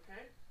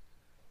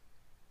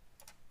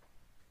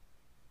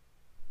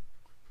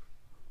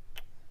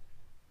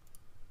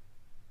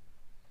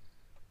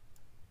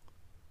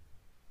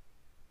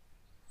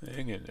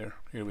 Hang in there.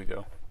 Here we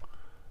go.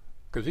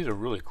 Because these are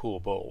really cool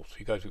bowls.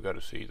 You guys have got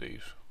to see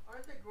these.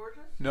 Aren't they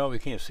gorgeous? No, we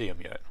can't see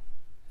them yet.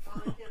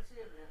 Oh, you can't see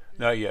them yet.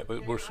 Not yet,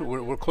 but we're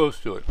close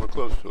to it. We're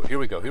close to it. Here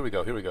we go.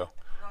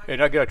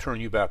 And I got to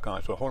turn you back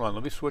on. So hold on.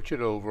 Let me switch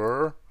it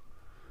over.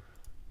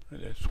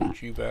 And then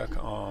switch you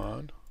back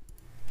on.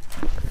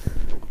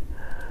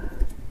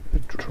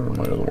 Turn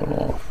my other one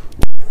off.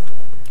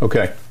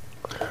 Okay.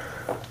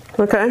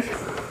 Okay.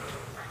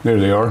 There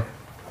they are.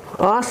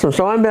 Awesome.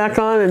 So I'm back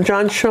on, and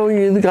John's showing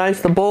you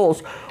guys the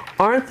bowls.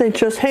 Aren't they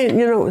just, hey,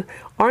 you know,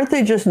 aren't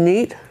they just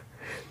neat?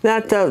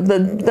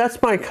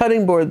 That's my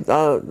cutting board.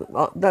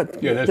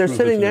 They're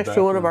sitting next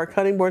to one of our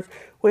cutting boards.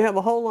 We have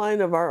a whole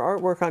line of our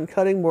artwork on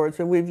cutting boards,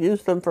 and we've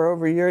used them for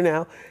over a year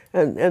now,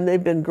 and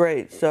they've been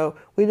great. So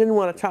we didn't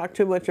want to talk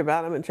too much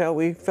about them until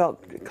we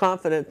felt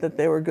confident that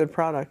they were a good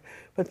product.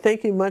 But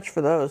thank you much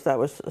for those. That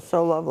was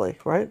so lovely,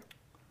 right?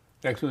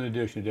 Excellent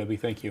addition, Debbie.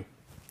 Thank you.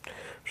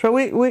 So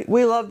we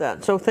love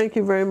that. So thank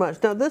you very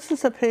much. Now this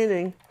is a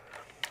painting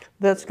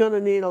that's going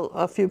to need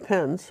a few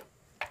pens.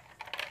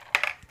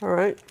 All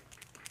right.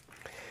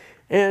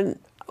 And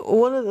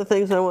one of the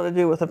things I want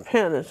to do with a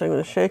pen is I'm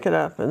going to shake it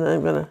up, and then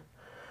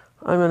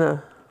I'm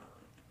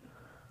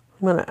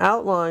going to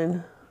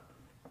outline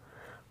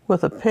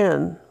with a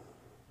pen.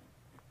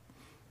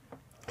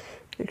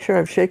 Make sure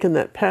I've shaken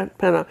that pen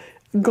up.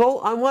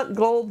 Gold. I want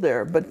gold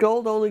there, but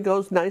gold only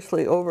goes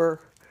nicely over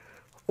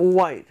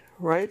white,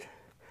 right?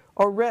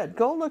 Or red.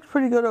 Gold looks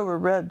pretty good over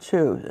red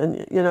too,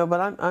 and you know.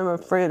 But I'm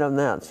afraid on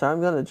that, so I'm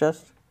going to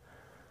just.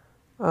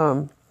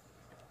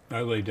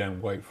 I lay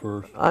down white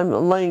first. I'm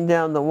laying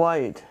down the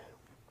white.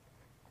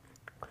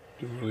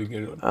 To really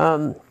get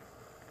a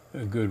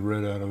good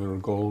red out of it, or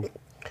gold.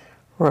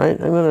 Right.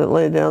 I'm going to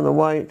lay down the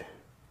white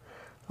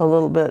a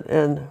little bit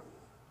and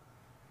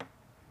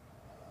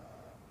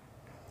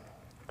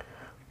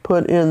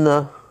put in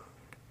the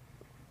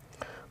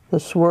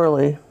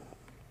swirly.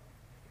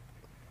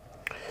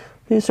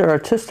 These are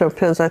Artisto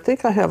pens. I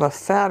think I have a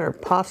fatter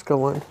Posca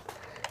one.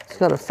 It's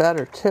got a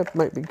fatter tip,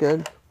 might be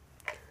good.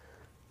 I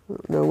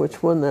don't know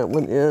which one that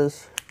one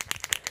is.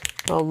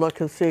 I'll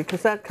look and see,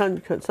 because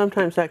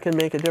sometimes that can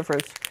make a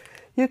difference.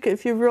 You can,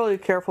 if you're really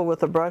careful with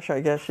the brush, I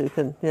guess you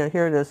can. Yeah,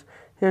 here it is.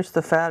 Here's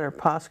the fatter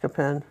Posca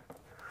pen,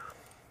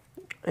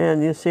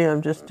 and you see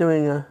I'm just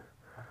doing a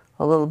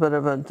little bit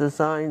of a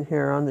design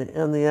here on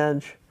the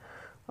edge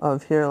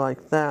of here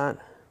like that.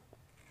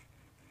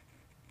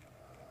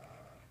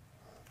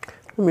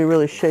 Let me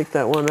really shake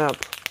that one up.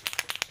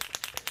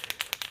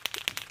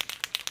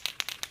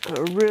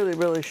 Really,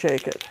 really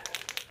shake it.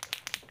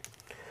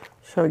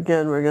 So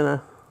again, we're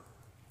gonna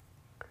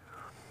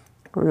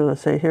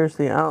say here's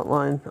the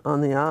outline on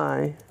the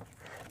eye.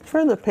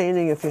 Turn the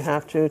painting if you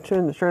have to.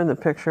 Turn the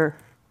picture.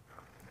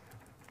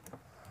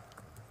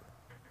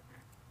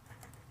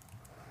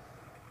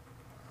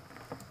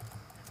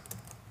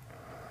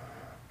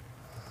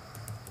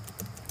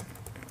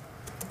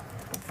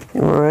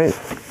 All right.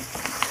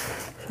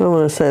 So I'm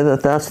going to say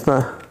that that's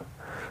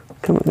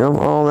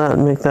all that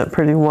and make that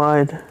pretty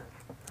wide.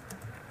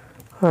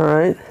 All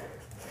right.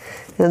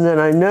 And then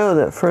I know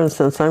that, for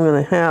instance, I'm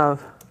going to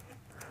have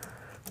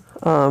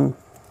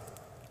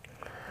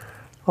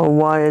a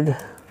wide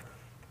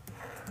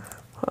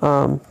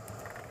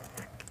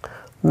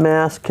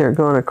mask here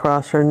going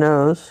across her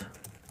nose.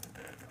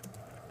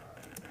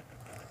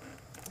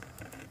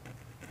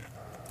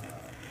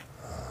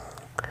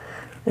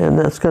 And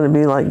that's going to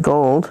be like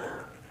gold.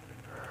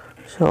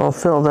 So I'll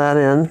fill that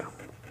in.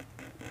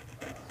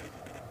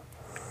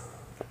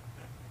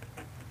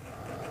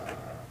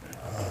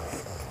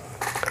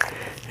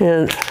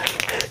 And,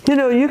 you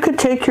know, you could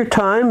take your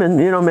time and,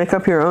 you know, make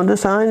up your own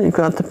design. You've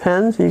got the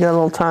pens, you got a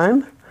little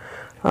time.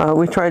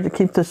 We tried to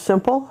keep this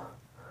simple,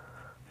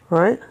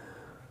 right?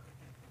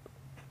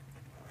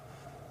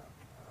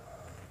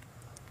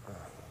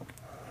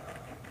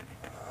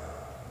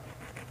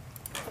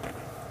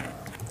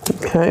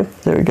 Okay,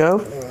 there we go.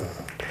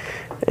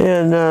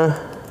 And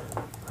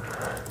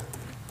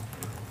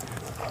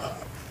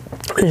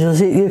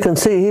you can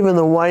see even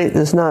the white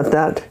is not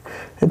that,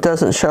 it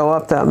doesn't show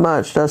up that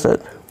much, does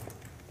it?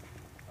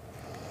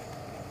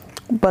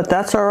 But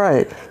that's all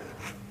right.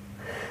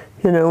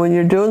 You know, when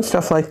you're doing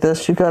stuff like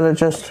this, you got to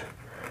just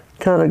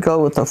kind of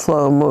go with the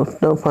flow,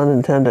 no pun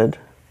intended.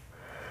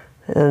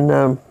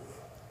 And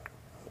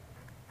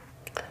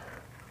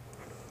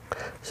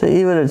so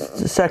even a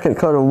second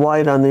coat of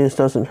white on these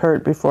doesn't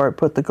hurt before I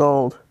put the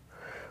gold.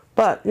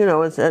 But, you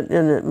know, it's in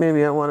it,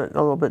 maybe I want it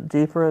a little bit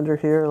deeper under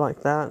here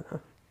like that. A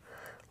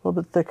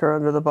little bit thicker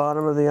under the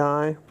bottom of the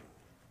eye.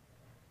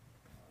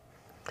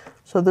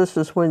 So this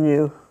is when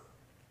you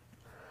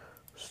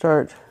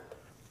start,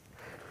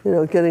 you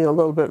know, getting a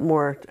little bit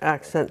more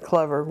accent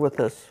clever with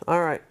this.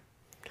 All right.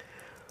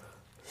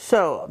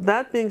 So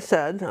that being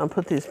said, I'll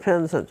put these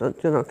pens at,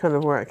 you know, kind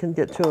of where I can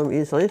get to them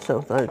easily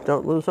so I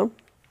don't lose them.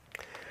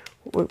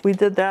 We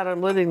did that.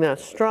 I'm letting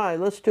that dry.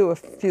 Let's do a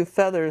few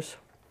feathers.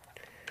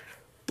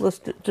 Let's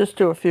just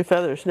do a few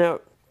feathers. Now,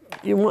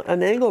 you want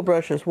an angle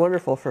brush is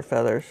wonderful for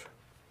feathers.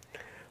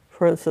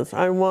 For instance,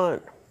 I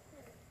want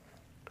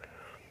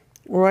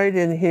right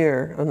in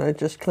here, and I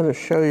just kind of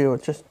show you.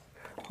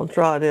 I'll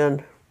draw it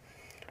in. I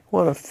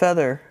want a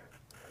feather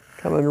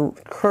coming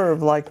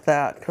curve like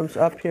that. Comes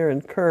up here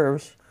and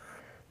curves,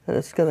 and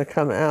it's going to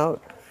come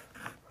out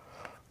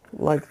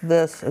like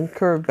this and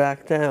curve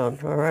back down.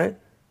 All right.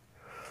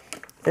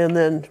 And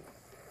then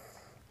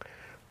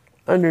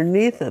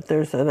underneath it,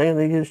 I'm going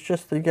to use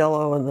just the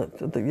yellow and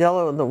the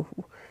yellow and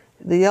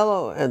the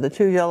yellow and the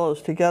two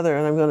yellows together,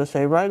 and I'm going to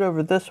say right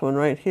over this one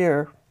right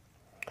here.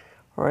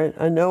 All right,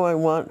 I know I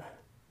want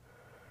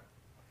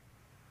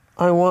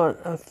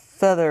a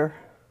feather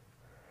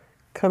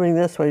coming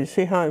this way. You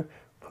see how I'm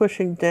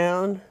pushing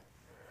down?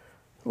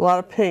 A lot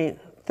of paint,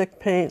 thick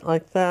paint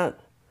like that,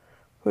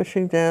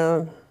 pushing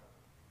down.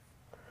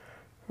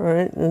 All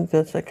right, and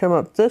as I come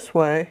up this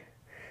way,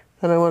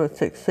 then I want to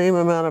take the same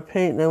amount of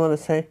paint, and I want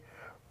to say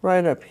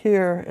right up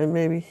here and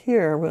maybe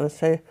here, I'm going to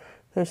say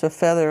there's a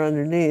feather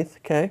underneath,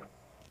 okay?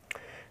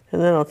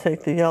 And then I'll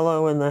take the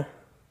yellow and the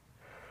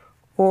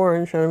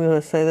orange, and I'm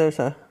going to say there's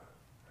a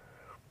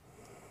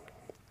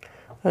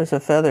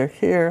feather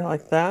here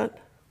like that,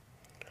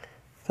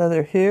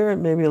 feather here,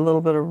 and maybe a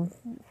little bit of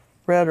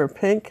red or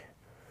pink.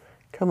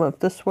 Come up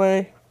this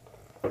way,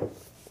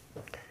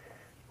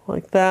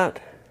 like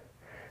that.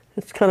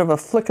 It's kind of a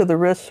flick of the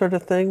wrist sort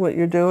of thing, what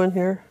you're doing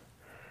here.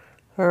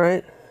 All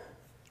right.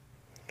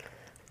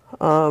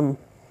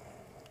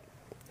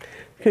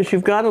 Because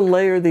you've got to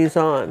layer these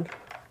on.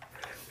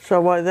 So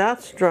while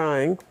that's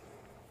drying,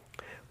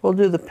 we'll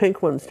do the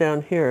pink ones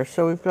down here.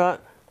 So we've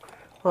got,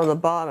 on the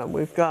bottom,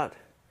 we've got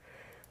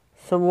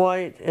some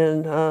white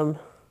and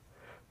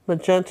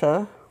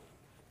magenta.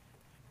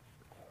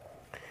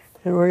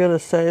 And we're going to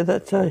say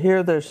that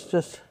here there's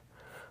just,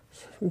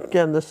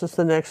 again, this is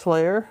the next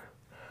layer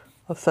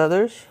of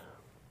feathers.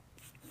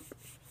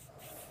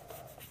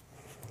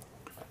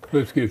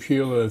 Let's give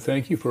Sheila a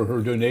thank you for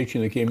her donation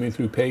that came in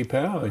through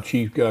PayPal, and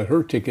she got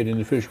her ticket in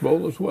the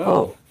fishbowl as well.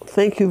 Oh,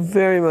 thank you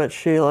very much,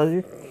 Sheila.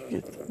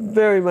 You're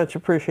very much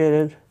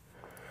appreciated.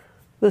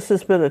 This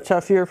has been a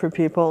tough year for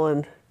people,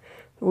 and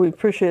we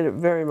appreciate it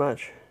very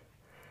much.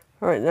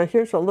 All right, now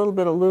here's a little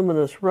bit of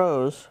luminous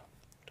rose,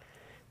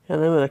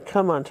 and I'm going to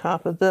come on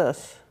top of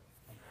this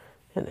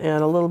and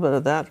add a little bit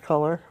of that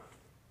color.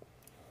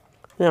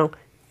 Now,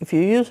 if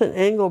you use an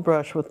angle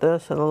brush with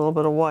this and a little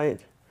bit of white,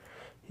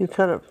 you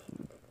kind of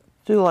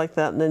do like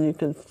that, and then you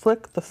can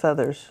flick the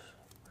feathers.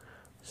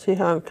 See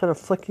how I'm kind of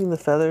flicking the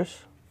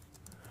feathers?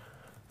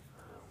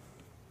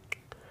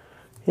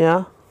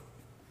 Yeah?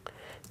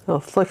 I'll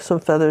flick some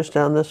feathers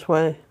down this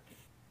way.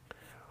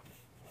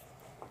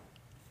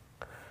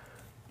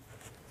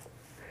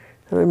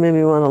 And I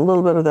maybe want a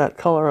little bit of that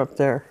color up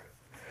there.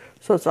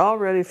 So it's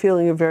already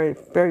feeling very,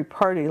 very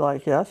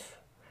party-like, yes?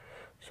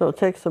 So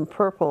take some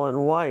purple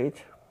and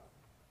white.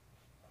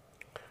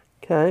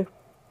 Okay.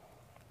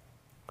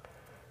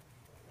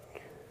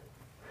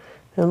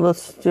 And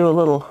let's do a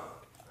little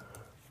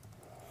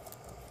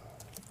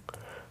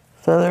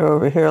feather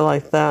over here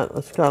like that.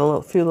 It's got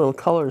a few little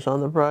colors on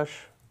the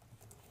brush.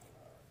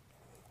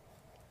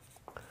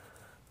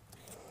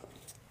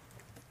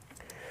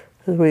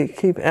 As we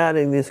keep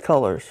adding these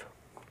colors.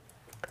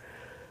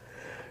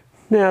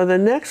 Now the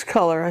next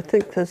color, I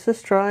think, has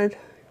this dried?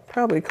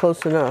 Probably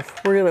close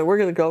enough. We're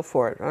gonna go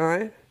for it, all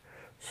right?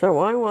 So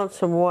I want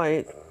some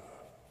white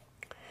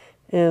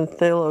and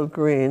phthalo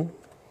green.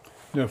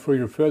 Now for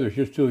your feathers,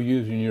 you're still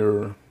using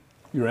your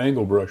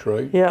angle brush,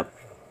 right? Yep.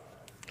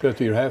 Is that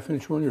the 1/2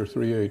 inch one or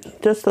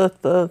 3/8? Just the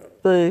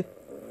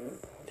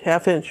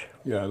 1/2 inch.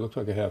 Yeah, it looks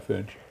like a 1/2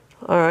 inch.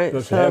 All right.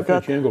 That's so a I've 1/2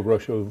 inch angle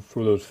brush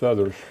for those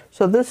feathers.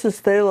 So this is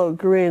phthalo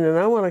green, and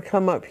I want to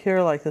come up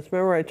here like this.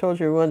 Remember I told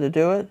you we wanted to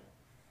do it?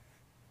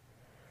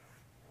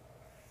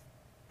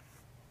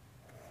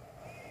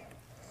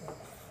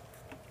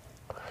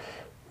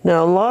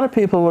 Now, a lot of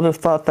people would have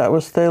thought that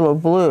was phthalo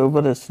blue,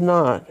 but it's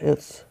not.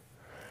 It's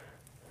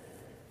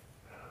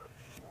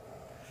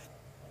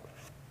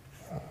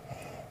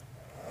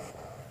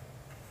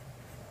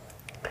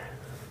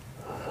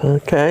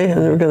okay,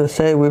 and we're going to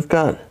say we've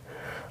got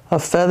a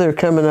feather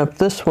coming up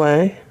this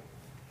way.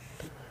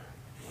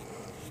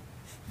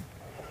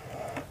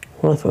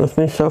 With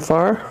me so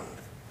far.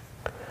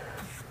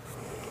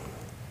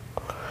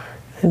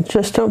 And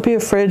just don't be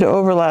afraid to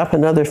overlap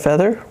another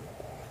feather.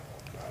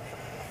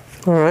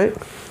 All right.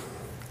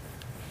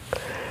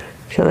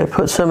 Can I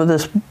put some of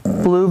this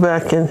blue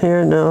back in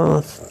here? No,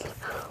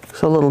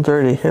 it's a little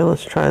dirty. Here,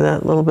 let's try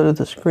that. A little bit of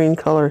this green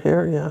color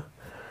here. Yeah.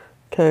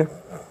 Okay.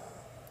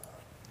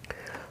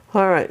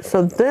 All right.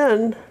 So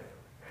then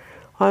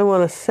I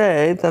want to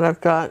say that I've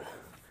got.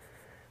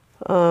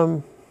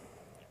 We're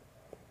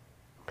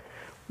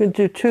going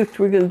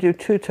to do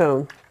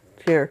two-tone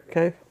here.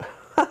 Okay.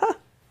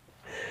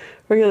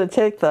 We're going to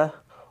take the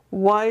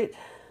white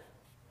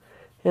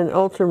and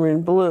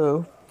ultramarine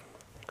blue,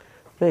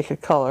 make a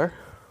color.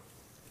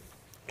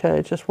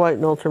 Okay, just white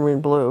and ultramarine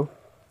blue.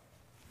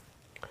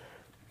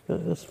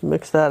 Just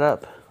mix that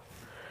up.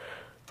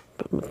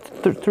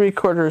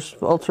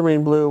 3/4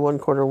 ultramarine blue,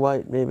 1/4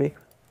 white maybe.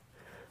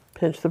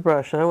 Pinch the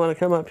brush. And I want to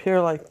come up here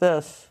like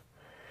this,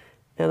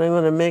 and I'm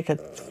going to make a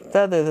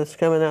feather that's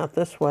coming out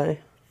this way.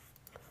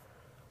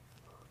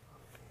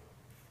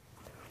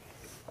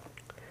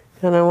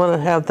 And I want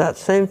to have that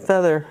same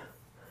feather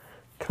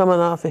coming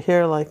off of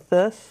here like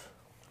this,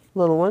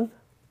 little one.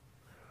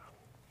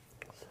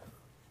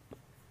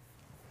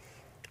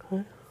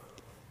 Okay.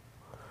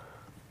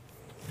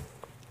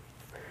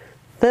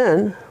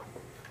 Then,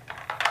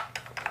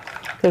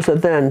 there's a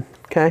then,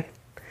 okay?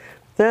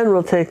 Then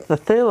we'll take the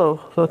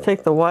phthalo, we'll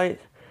take the white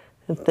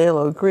and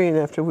phthalo green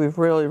after we've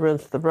really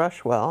rinsed the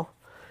brush well.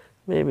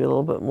 Maybe a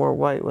little bit more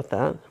white with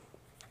that.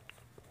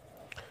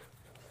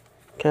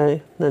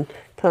 Okay, then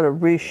kind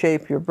of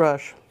reshape your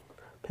brush.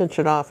 Pinch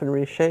it off and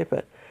reshape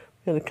it.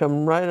 I'm going to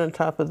come right on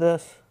top of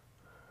this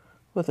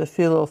with a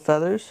few little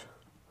feathers.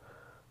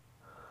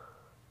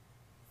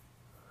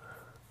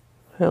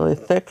 Fairly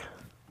thick.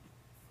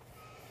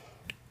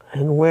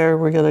 And where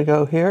we're going to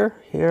go here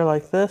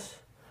like this.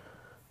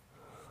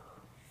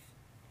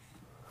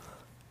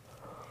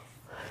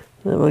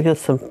 Then we'll get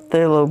some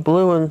phthalo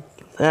blue and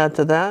add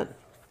to that.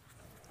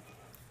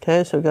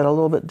 Okay, so we've got a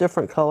little bit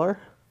different color.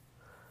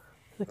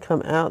 To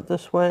come out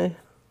this way.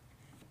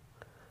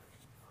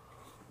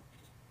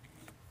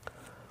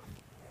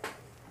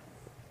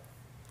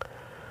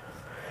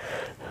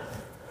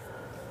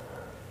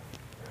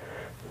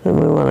 Then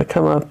we want to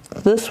come up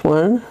this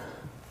one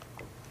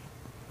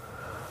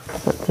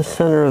at the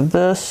center of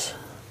this,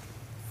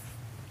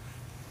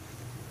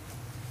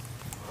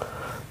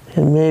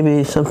 and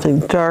maybe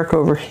something dark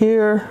over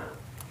here,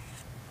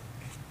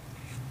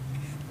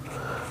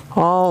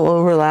 all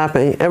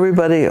overlapping.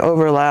 Everybody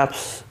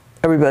overlaps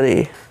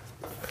everybody.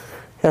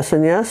 Yes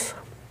and yes.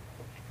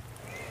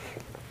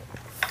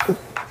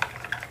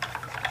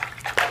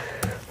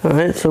 All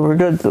right, so we're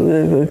good.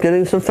 We're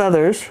getting some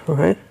feathers. All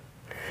right.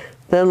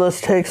 Then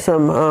let's take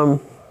some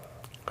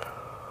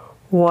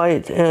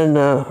white and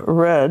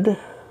red,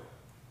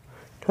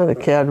 kind of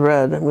cad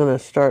red. I'm going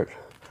to start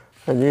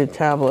a new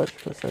tablet.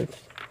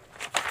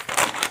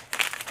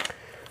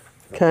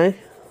 Okay,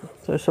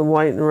 so some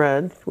white and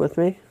red with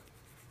me.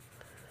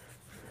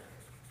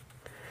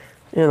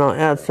 And I'll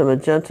add some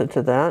magenta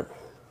to that.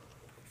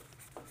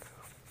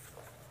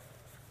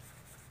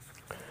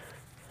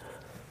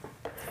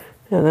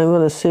 And I'm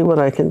going to see what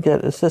I can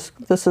get. This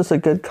is a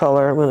good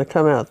color. I'm going to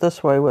come out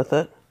this way with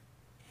it.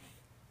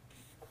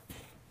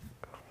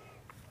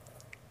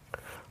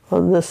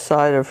 On this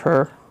side of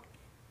her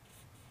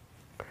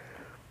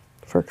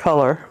for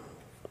color.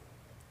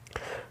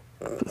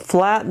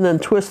 Flatten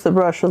and twist the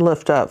brush and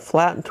lift up.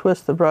 Flatten,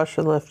 twist the brush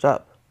and lift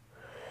up.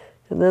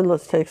 And then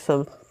let's take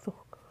some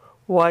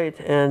white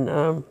and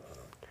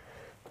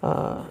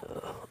the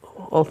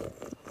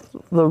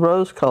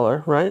rose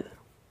color, right?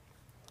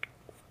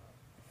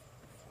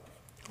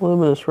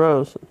 Luminous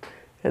rose,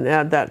 and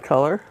add that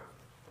color.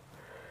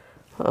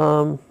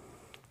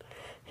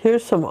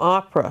 Here's some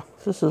opera.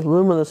 This is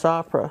luminous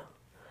opera.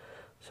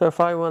 So if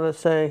I want to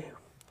say,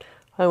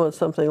 I want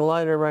something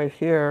lighter right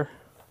here,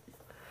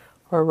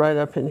 or right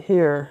up in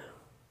here,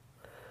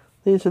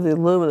 these are the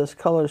luminous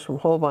colors from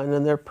Holbein,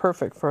 and they're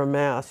perfect for a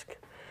mask.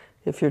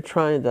 If you're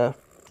trying to,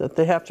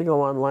 they have to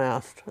go on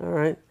last, all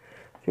right?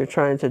 If you're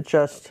trying to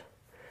just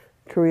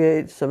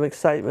create some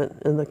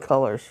excitement in the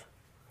colors.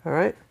 All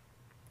right?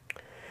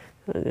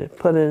 And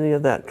put any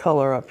of that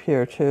color up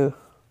here too.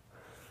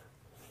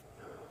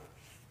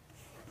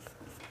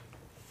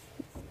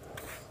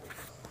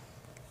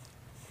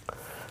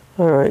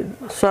 All right,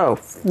 so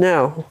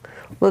now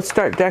let's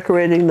start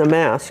decorating the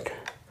mask.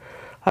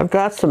 I've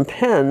got some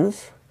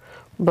pens,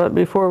 but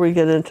before we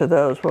get into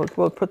those,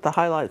 we'll put the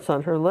highlights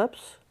on her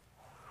lips.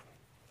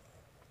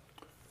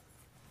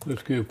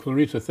 Let's give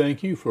Clarissa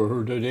thank you for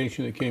her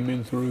donation that came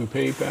in through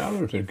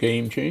PayPal. It's a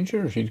game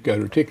changer. She's got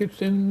her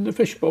tickets in the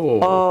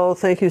fishbowl. Oh,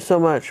 thank you so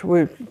much.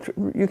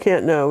 You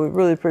can't know. We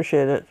really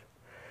appreciate it.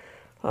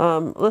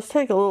 Let's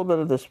take a little bit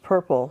of this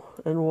purple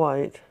and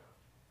white,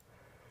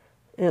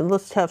 and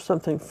let's have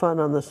something fun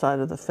on the side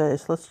of the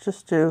face. Let's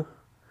just do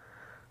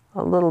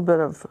a little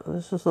bit of,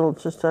 this is a little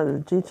just out of a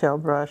detail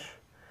brush,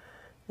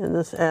 and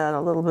just add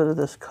a little bit of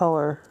this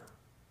color.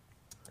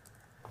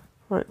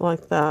 Right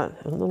like that,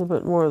 and a little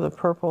bit more of the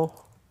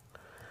purple.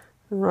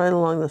 And right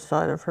along the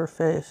side of her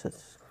face,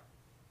 it's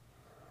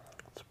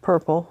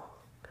purple,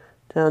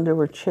 down to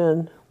her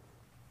chin.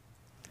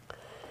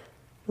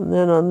 And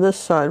then on this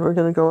side, we're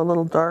going to go a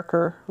little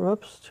darker.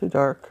 Whoops, too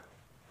dark.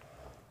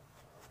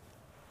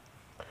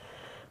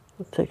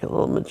 We'll take a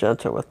little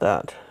magenta with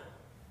that.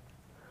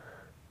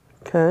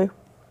 Okay.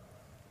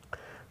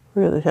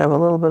 We're going to have a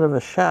little bit of a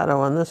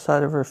shadow on this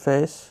side of her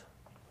face.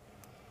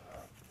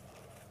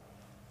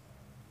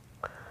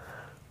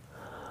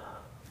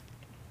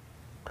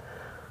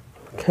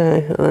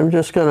 Okay, and I'm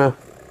just gonna,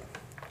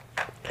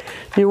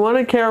 you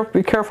want to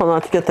be careful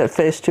not to get that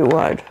face too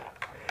wide.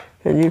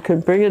 And you can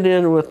bring it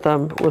in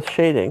with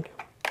shading.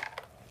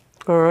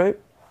 All right.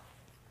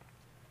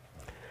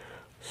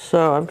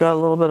 So I've got a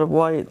little bit of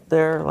white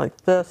there like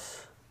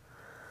this.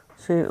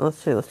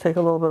 Let's take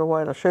a little bit of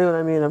white. I'll show you what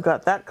I mean. I've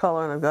got that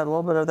color and I've got a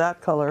little bit of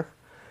that color.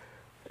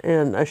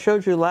 And I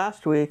showed you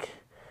last week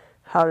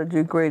how to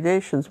do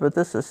gradations, but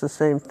this is the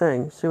same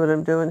thing. See what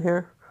I'm doing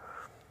here?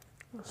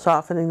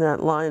 Softening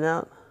that line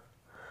out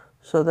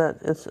so that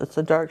it's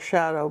a dark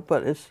shadow,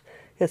 but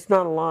it's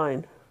not a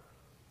line.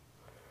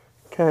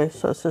 Okay,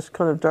 so it's just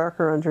kind of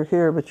darker under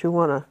here, but you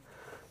want to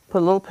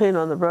put a little paint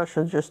on the brush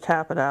and just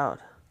tap it out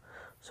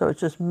so it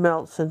just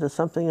melts into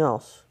something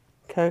else.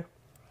 Okay,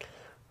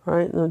 all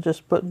right, and then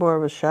just put more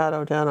of a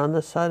shadow down on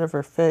this side of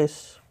her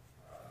face.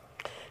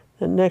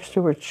 And next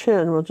to her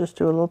chin, we'll just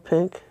do a little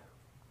pink.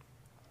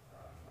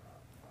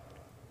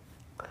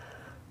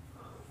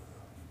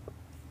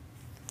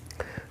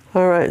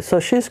 All right, so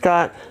she's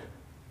got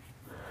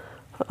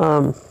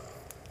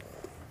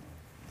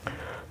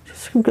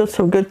just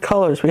some good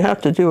colors. We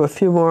have to do a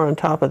few more on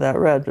top of that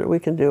red, but we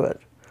can do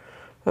it.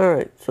 All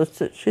right, so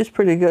she's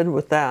pretty good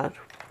with that.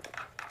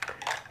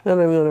 Then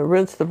I'm going to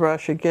rinse the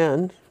brush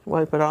again,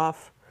 wipe it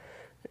off,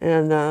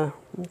 and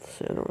let's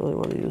see, I don't really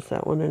want to use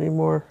that one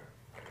anymore.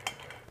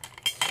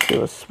 Let's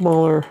do a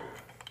smaller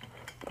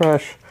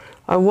brush.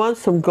 I want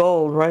some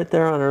gold right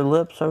there on her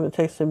lips, so I'm going to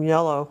take some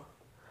yellow.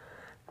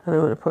 And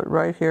I'm going to put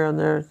right here on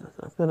there.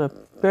 I'm going to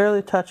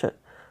barely touch it.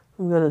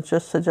 I'm going to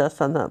just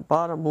suggest on that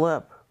bottom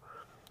lip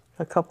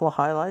a couple of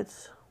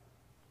highlights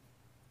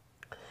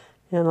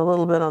and a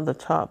little bit on the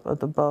top of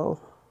the bow.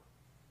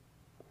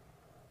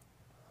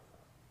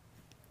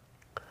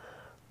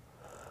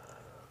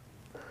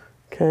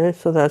 Okay,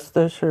 so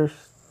there's her.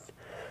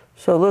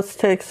 So let's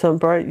take some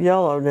bright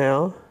yellow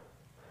now.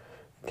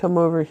 Come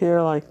over here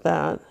like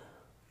that.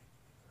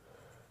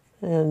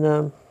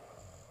 And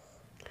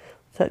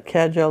that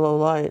cad yellow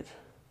light,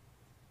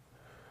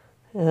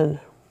 and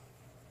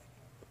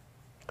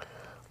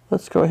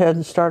let's go ahead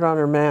and start on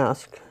her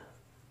mask.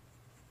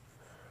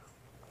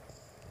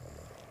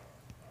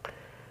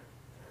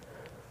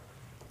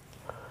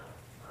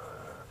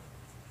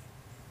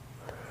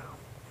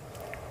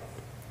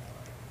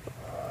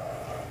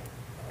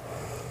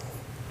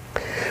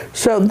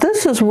 So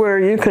this is where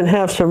you can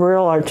have some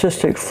real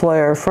artistic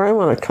flair. For I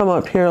want to come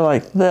up here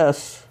like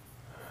this,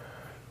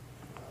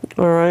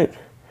 all right?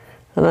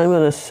 And I'm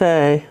going to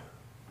say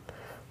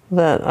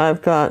that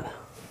I've got,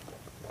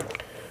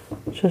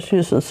 just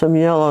using some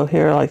yellow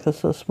here, like this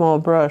is a small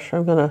brush.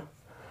 I'm going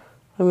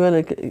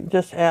to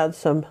just add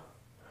some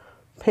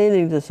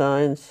painting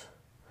designs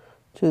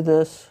to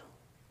this.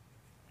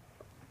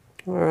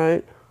 All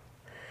right.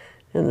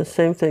 And the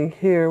same thing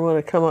here. I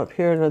want to come up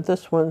here to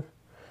this one.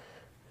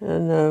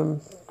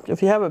 And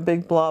if you have a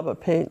big blob of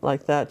paint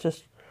like that,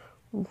 just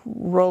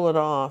roll it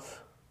off.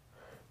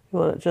 You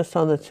want it just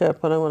on the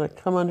tip, and I want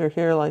to come under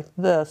here like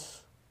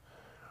this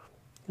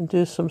and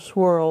do some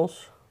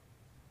swirls.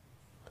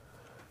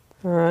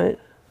 All right.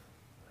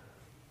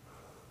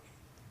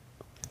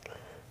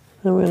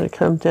 Then we're going to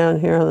come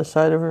down here on the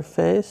side of her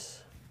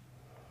face.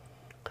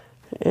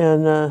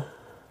 And I'm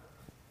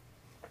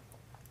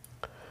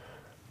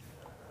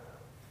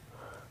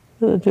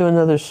going to do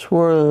another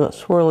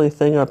swirly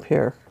thing up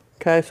here.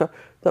 Okay, so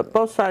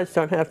both sides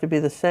don't have to be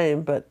the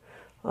same, but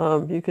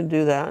you can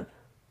do that.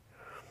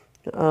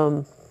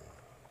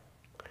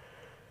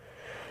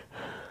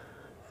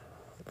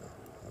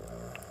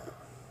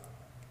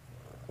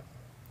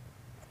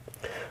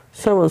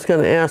 Someone's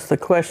going to ask the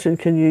question,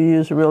 can you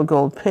use real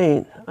gold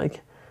paint?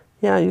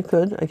 Yeah, you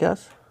could, I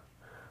guess.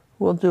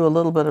 We'll do a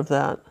little bit of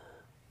that.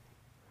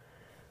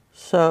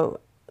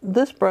 So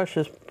this brush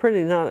is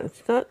pretty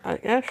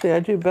actually I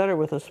do better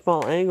with a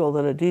small angle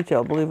than a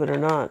detail, believe it or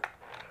not.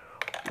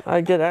 I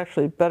get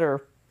actually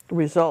better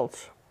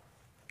results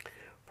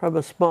from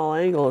a small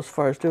angle as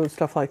far as doing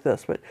stuff like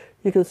this. But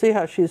you can see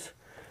how she's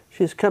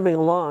coming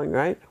along,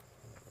 right?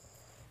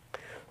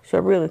 So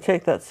we're going to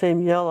take that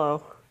same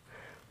yellow,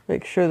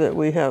 make sure that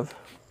we have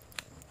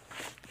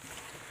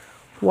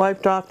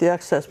wiped off the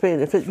excess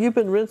paint. If you've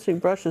been rinsing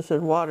brushes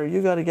in water,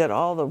 you got to get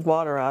all the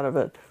water out of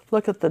it.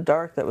 Look at the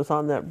dark that was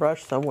on that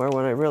brush somewhere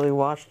when I really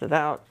washed it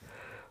out.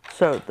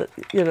 So,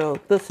 you know,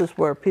 this is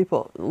where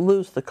people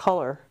lose the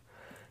color,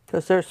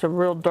 because there's some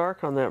real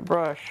dark on that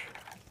brush.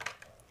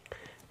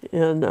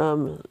 And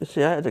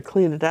see, I had to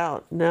clean it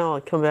out. Now I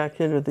come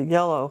back into the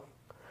yellow,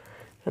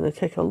 and I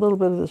take a little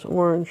bit of this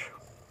orange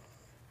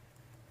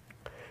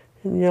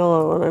and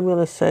yellow, and I'm going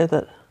to say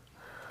that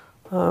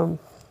I'm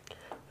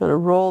going to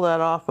roll that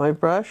off my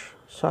brush,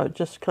 so I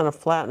just kind of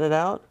flatten it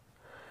out.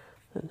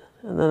 And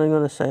then I'm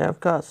going to say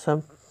I've got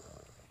some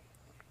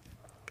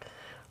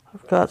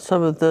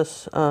of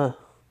this kind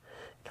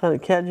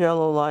of cad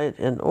yellow light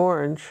and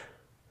orange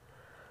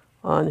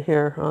on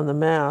here on the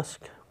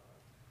mask.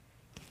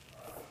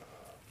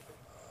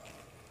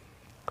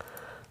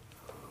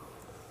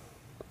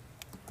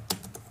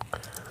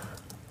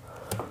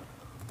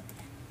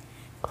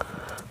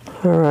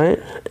 All right,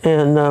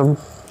 and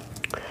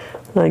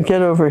when I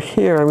get over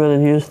here, I'm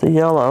going to use the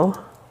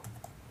yellow.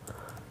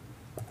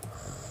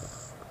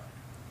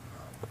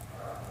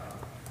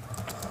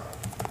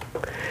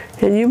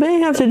 And you may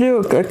have to do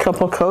a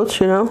couple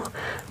coats, you know.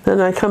 Then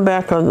I come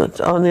back on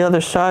the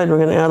other side. We're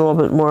going to add a little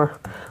bit more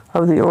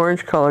of the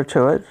orange color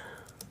to it.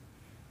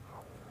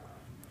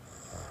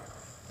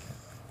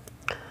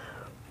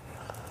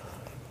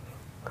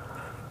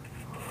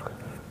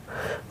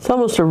 It's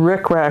almost a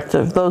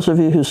rickrack. Those of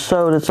you who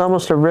sewed, it's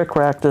almost a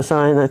rickrack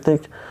design, I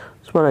think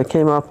is what I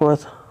came up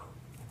with.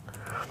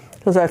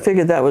 Because I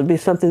figured that would be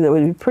something that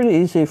would be pretty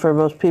easy for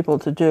most people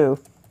to do.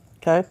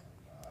 Okay?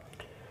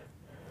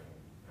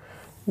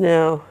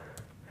 Now,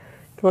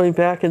 going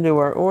back into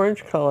our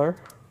orange color,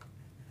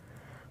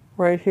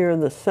 right here in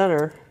the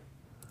center,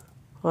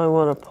 I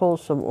want to pull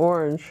some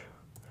orange.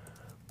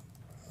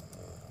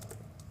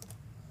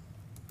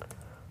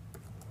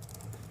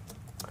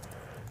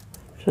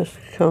 Just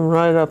come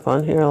right up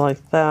on here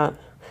like that.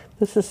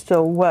 This is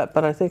still wet,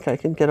 but I think I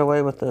can get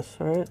away with this,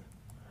 all right?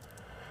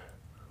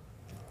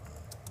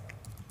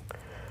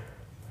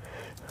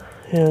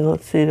 And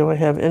let's see, do I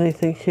have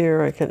anything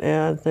here I can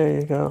add? There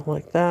you go,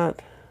 like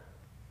that.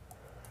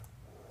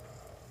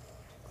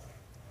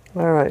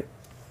 All right.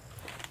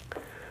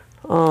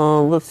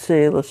 Let's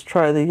see, let's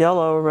try the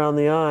yellow around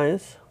the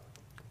eyes.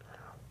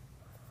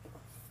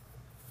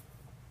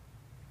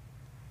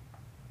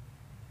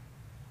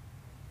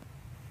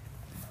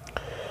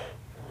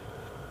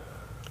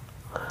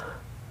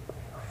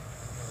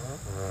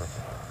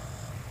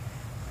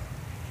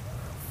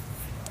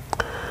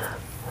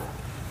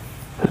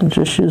 And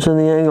just using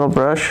the angle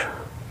brush.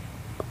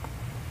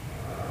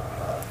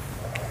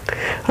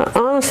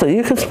 Honestly,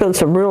 you could spend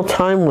some real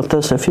time with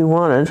this if you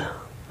wanted,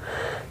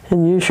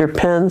 and use your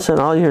pens and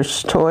all your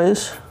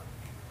toys.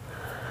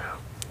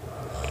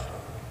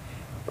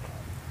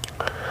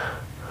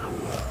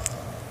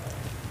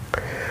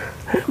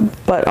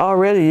 But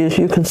already, as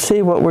you can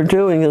see, what we're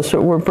doing is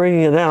that we're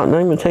bringing it out. And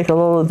I'm going to take a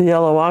little of the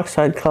yellow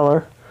oxide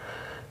color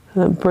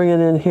and then bring it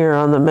in here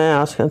on the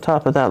mask on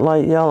top of that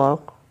light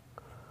yellow.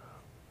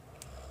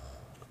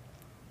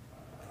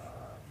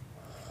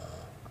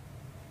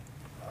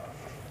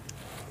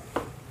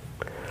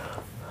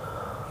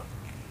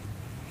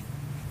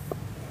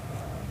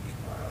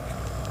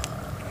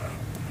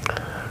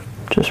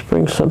 Just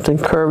bring something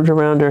curved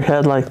around her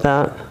head like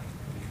that.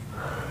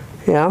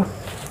 Yeah?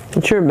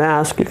 It's your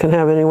mask. You can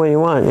have it any way you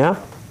want,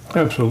 yeah?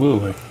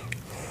 Absolutely.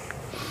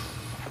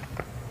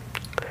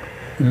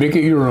 Make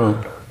it your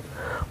own.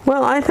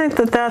 Well, I think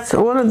that that's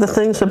one of the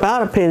things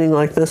about a painting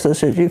like this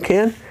is that you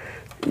can,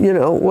 you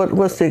know,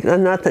 what's the,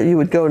 not that you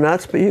would go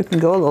nuts, but you can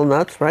go a little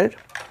nuts, right?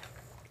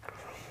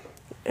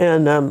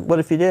 And what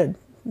if you did?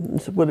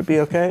 Would it be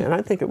okay? And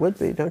I think it would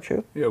be, don't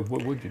you? Yeah,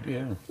 what would you do? Yeah.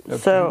 Absolutely.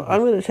 So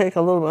I'm going to take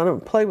a little, I'm going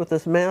to play with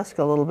this mask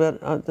a little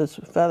bit, this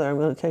feather. I'm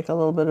going to take a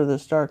little bit of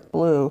this dark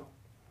blue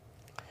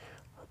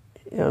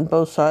on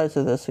both sides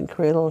of this and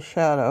create a little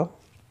shadow.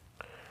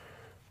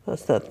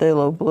 That's that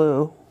phthalo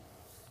blue.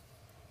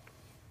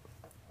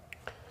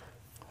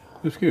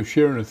 Let's give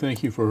Sharon a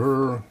thank you for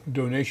her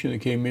donation that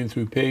came in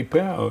through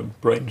PayPal.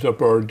 It brightens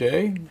up our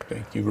day.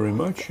 Thank you very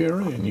much,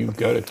 Sharon, and you've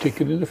got a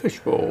ticket in the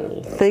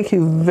fishbowl. Thank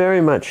you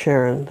very much,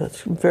 Sharon.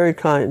 That's very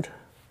kind.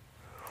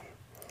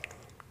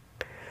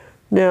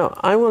 Now,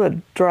 I want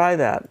to dry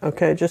that,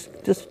 okay? Just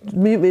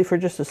mute me for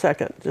just a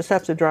second. Just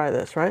have to dry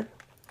this, right?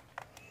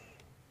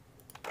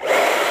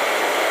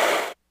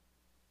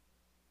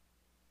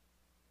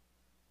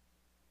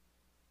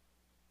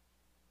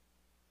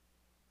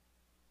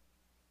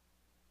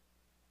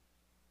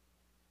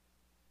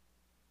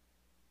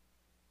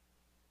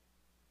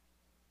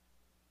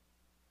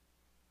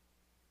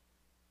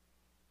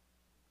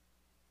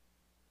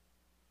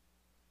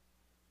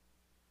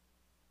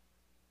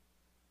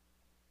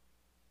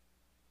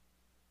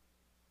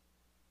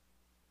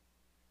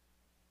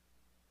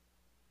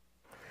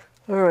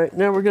 All right,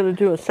 now we're going to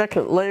do a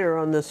second layer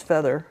on this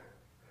feather.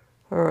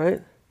 All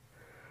right.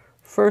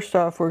 First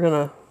off, we're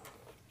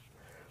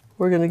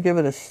gonna give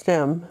it a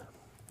stem.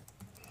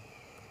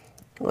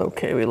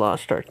 Okay, we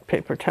lost our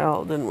paper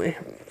towel, didn't we?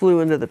 Flew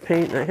into the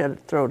paint and I had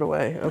to throw it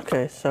away.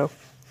 Okay, so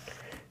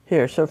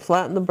here, so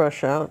flatten the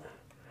brush out.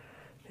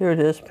 Here it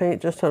is,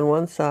 paint just on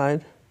one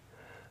side.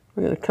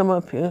 We're gonna come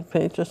up here,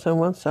 paint just on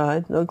one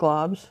side, no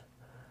globs.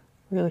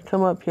 We're gonna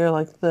come up here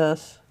like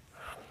this.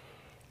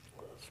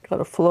 It's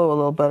gotta flow a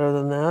little better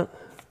than that.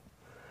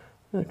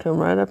 I'm gonna come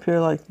right up here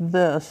like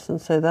this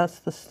and say that's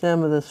the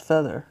stem of this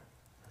feather.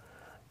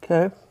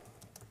 Okay?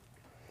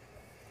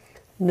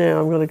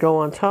 Now I'm going to go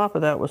on top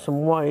of that with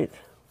some white.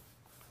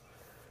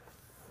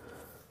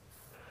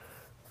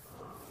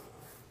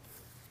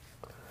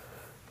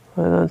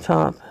 Right on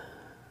top.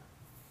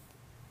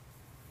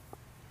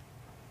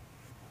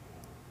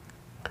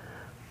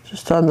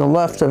 Just on the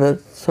left of it.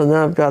 So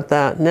now I've got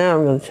that. Now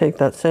I'm going to take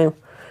that same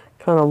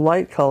kind of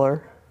light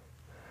color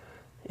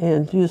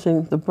and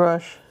using the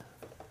brush.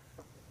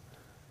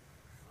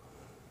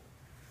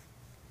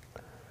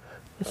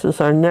 This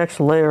is our next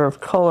layer of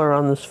color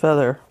on this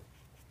feather.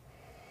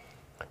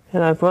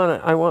 And I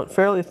want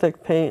fairly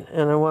thick paint,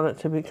 and I want it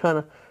to be kind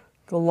of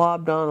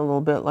globbed on a little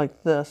bit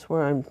like this,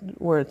 where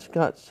it's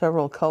got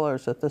several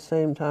colors at the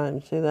same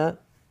time. See that?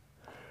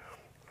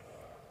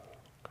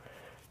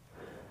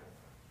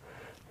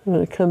 I'm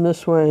going to come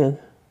this way and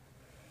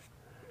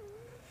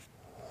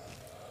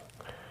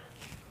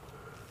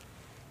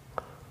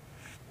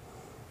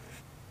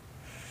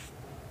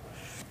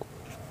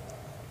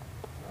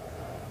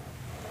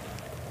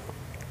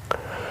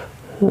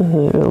a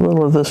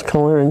little of this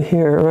color in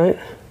here, right?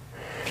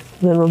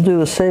 Then we'll do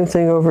the same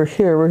thing over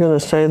here. We're going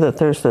to say that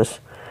there's this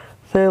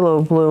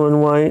phthalo blue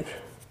and white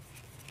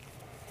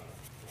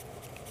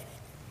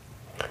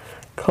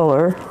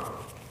color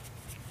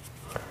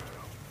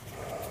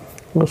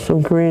with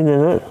some green in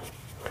it.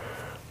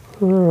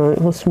 All right,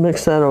 let's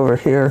mix that over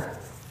here.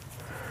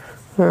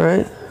 All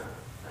right.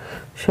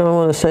 So I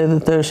want to say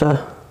that there's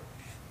got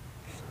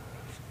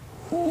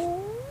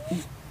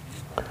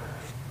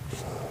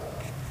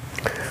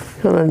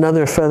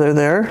another feather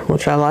there,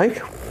 which I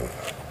like.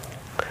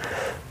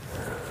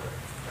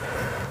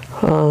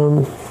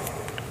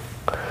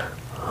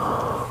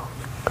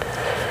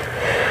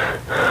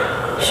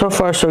 So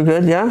far, so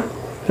good, yeah?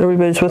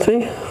 Everybody's with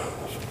me?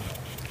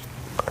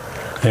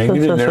 Hang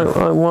it in there.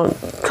 I want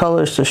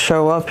colors to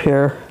show up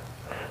here.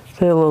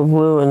 Phthalo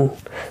blue and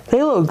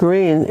phthalo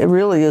green, it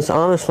really is,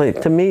 honestly,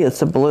 to me,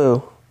 it's a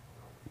blue.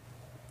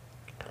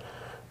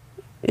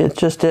 It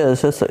just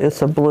is.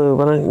 It's a blue,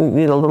 but I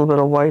need a little bit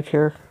of white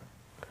here.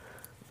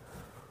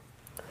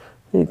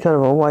 Need kind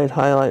of a white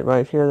highlight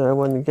right here that I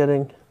wasn't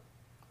getting.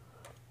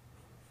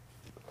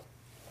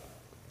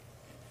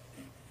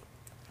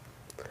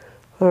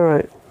 All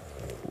right,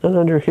 and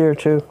under here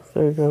too.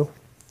 There you go.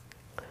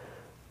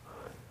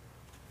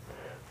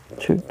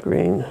 Too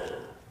green.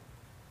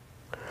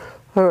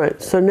 All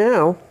right, so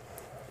now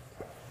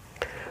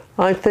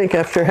I think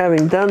after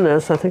having done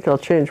this, I think I'll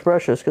change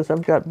brushes because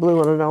I've got blue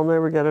on it. I'll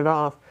never get it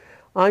off.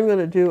 I'm going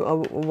to do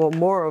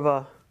more of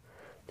a,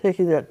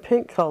 taking that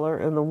pink color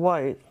and the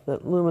white,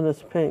 that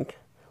luminous pink,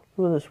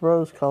 luminous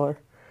rose color.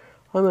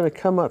 I'm going to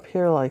come up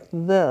here like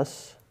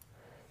this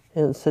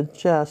and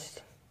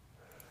suggest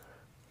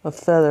a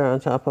feather on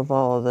top of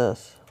all of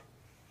this.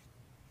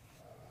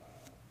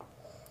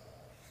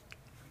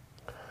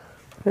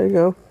 There you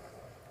go.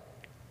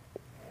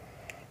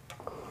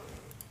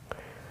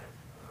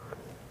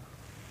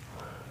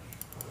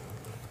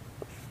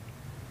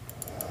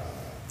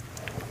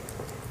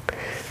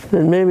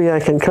 Then maybe I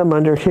can come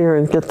under here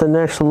and get the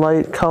next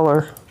light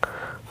color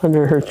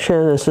under her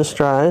chin as this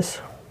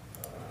dries.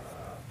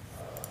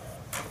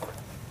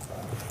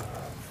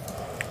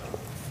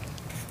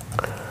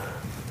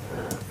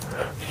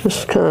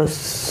 Just kind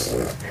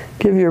of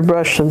give your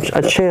brush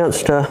a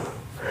chance to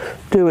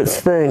do its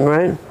thing,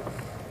 right?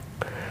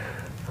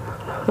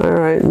 All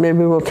right, maybe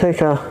we'll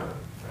take a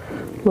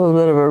little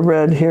bit of a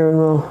red here and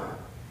we'll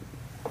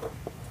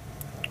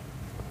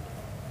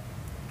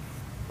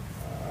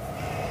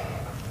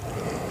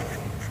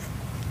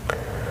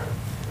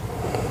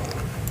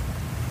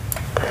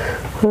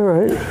all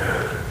right.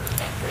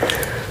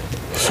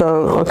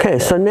 So, okay,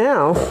 so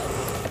now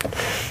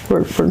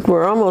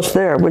we're almost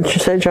there. Wouldn't you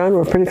say, John?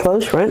 We're pretty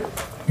close, right?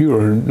 You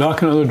are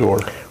knocking on the door.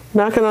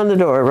 Knocking on the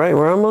door, right?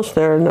 We're almost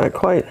there. Not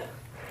quite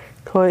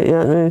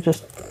yet. Maybe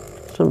just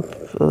some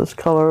of this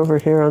color over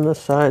here on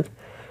this side.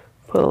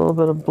 Put a little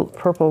bit of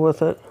purple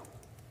with it.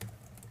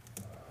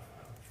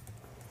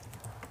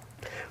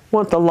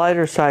 Want the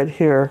lighter side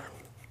here.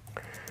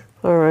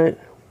 All right.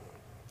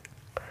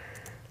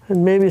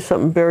 And maybe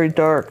something very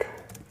dark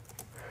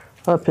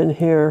up in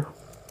here.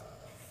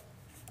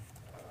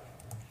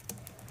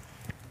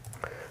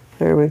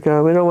 There we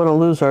go. We don't want to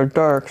lose our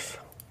darks.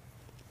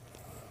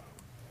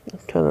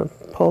 Kind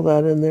of pull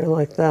that in there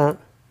like that.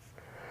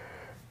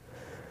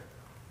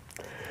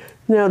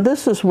 Now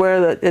this is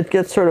where it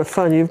gets sort of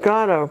fun. I've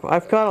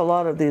got a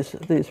lot of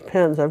these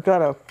pens. I've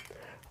got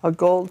a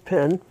gold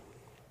pen,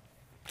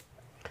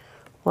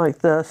 like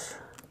this.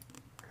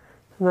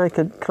 And I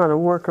could kind of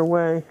work her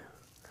way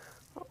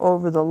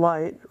over the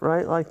light,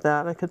 right, like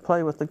that. I could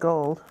play with the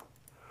gold.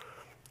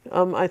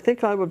 I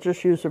think I will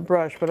just use a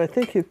brush, but I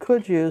think you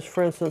could use,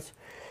 for instance,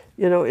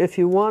 you know, if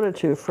you wanted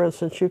to, for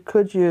instance, you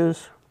could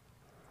use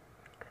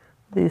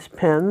these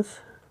pens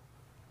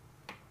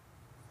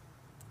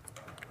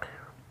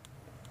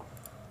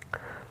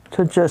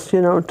to just,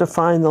 you know,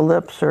 define the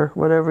lips or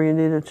whatever you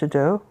needed to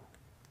do.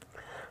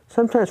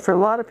 Sometimes for a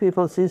lot of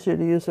people it's easier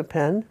to use a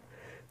pen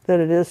than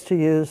it is to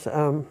use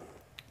a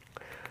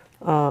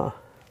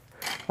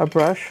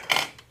brush.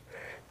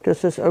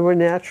 Because we're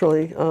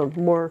naturally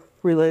more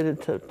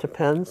related to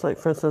pens. Like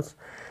for instance,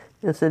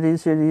 is it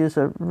easier to use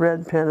a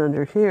red pen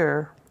under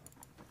here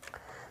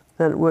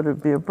than it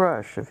would be a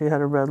brush if you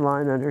had a red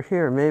line under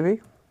here,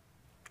 maybe?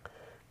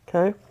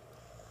 Okay.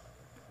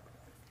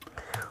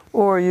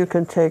 Or you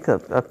can take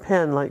a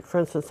pen, like for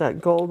instance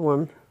that gold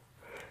one.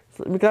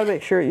 So we've got to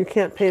make sure you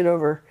can't paint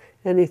over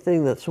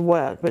anything that's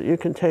wet, but you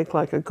can take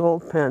like a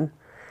gold pen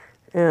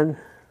and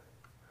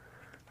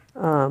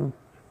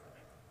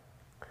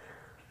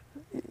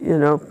you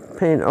know,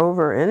 paint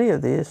over any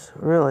of these,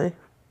 really.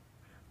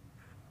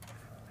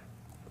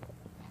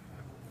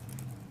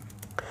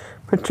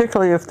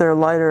 Particularly if they're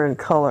lighter in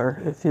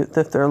color.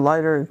 If they're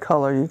lighter in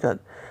color, you got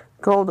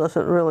gold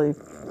doesn't really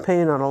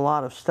paint on a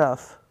lot of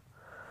stuff,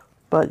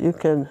 but you've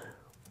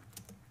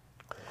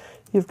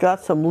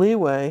got some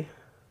leeway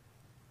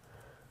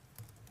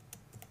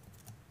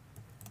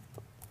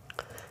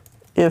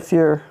if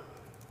you're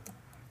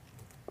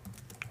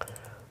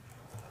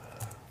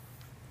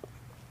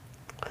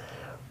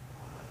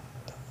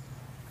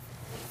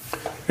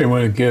I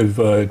want to give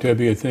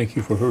Debbie a thank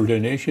you for her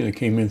donation that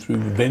came in through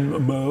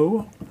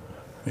Venmo.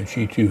 And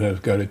she too has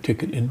got a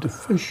ticket into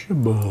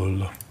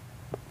Fishbowl.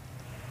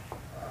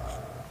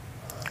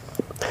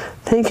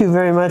 Thank you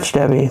very much,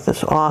 Debbie.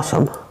 That's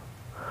awesome.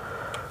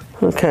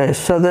 Okay,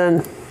 so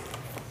then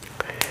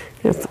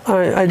if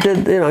I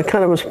did, you know,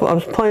 I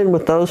was playing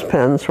with those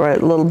pens, right,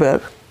 a little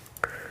bit.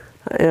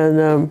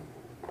 And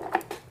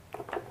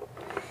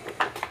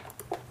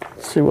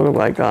let's see, what have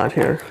I got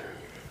here?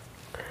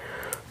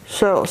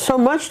 So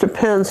much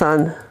depends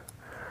on,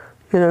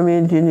 you know what I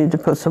mean, do you need to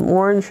put some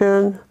orange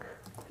in?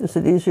 Is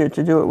it easier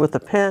to do it with a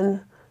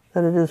pen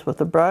than it is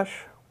with a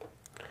brush?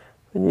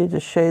 We need to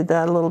shade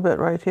that a little bit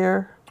right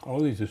here. All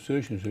these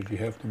decisions that you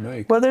have to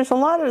make. Well, there's a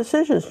lot of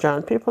decisions,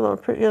 John. People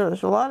don't, you know,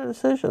 there's a lot of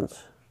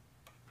decisions,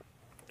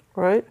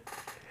 right?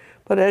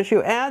 But as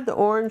you add the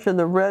orange and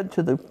the red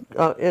to the,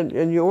 and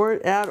you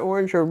add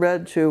orange or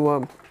red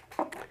to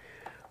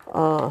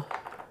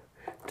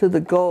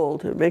the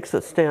gold, it makes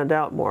it stand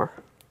out more.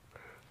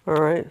 All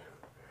right,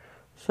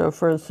 so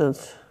for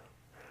instance,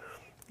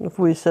 if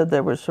we said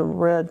there was some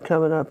red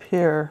coming up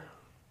here,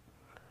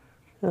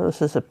 you know,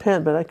 this is a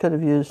pen, but I could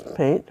have used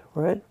paint,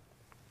 right?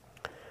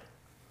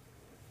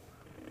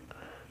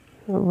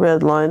 A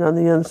red line on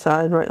the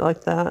inside, right,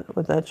 like that.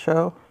 Would that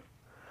show?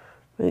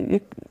 I mean,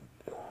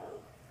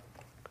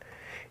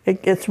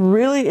 it's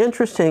really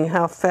interesting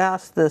how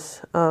fast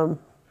this can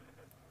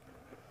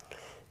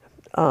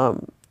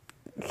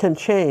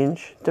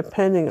change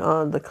depending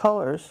on the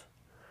colors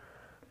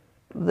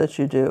that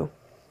you do.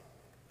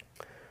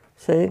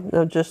 See,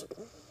 now just,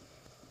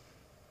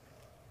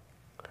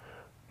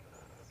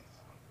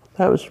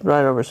 that was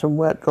right over some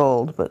wet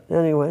gold, but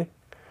anyway.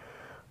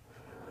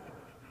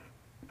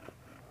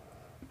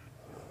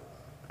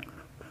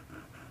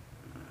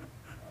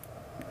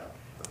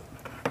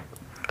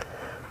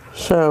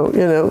 So,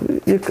 you know,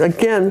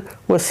 again,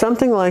 with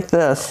something like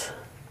this,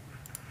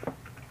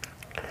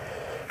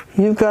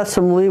 you've got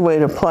some leeway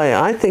to play.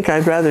 I think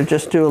I'd rather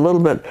just do a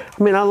little bit.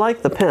 I mean, I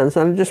like the pens.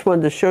 I just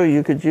wanted to show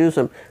you could use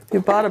them. If you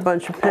bought a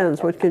bunch of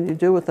pens, what can you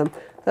do with them?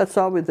 That's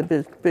always the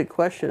big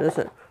question,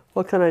 isn't it?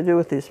 What can I do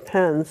with these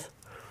pens?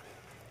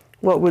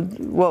 What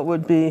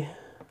would be?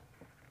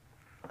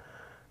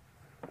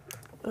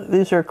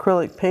 These are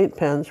acrylic paint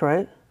pens,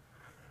 right?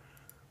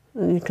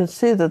 And you can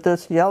see that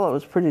this yellow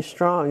is pretty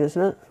strong,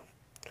 isn't it?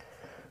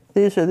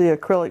 These are the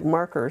acrylic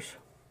markers.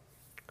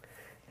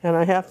 And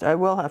I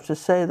will have to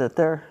say that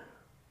they're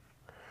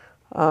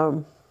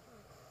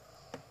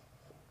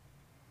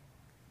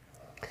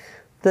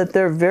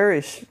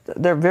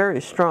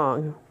very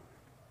strong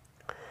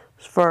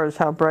as far as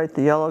how bright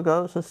the yellow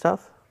goes and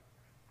stuff.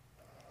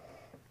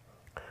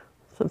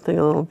 Something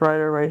a little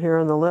brighter right here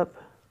on the lip.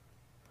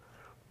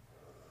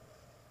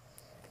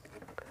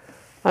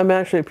 I'm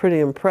actually pretty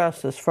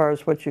impressed as far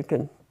as what you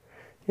can,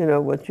 you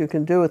know, what you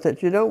can do with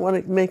it. You don't want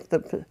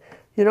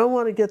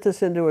to get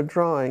this into a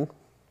drawing.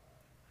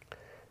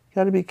 You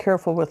got to be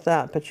careful with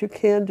that, but you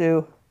can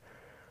do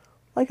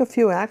like a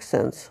few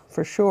accents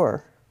for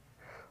sure,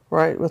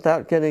 right?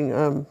 Without getting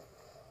a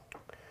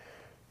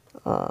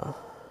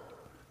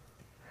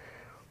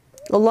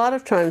lot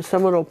of times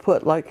someone will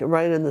put, like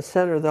right in the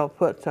center, they'll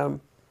put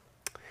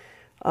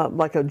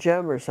like a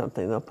gem or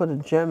something. They'll put a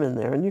gem in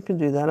there, and you can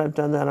do that. I've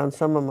done that on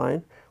some of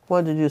mine.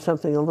 Wanted to do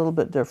something a little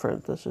bit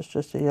different. This is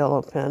just a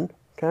yellow pen,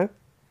 okay?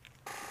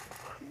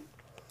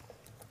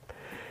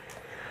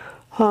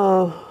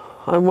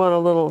 I want a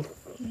little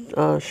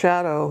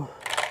shadow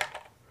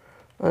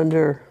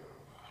under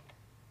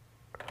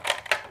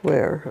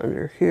where?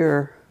 Under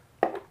here.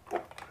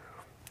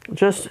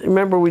 Just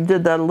remember we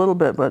did that a little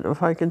bit, but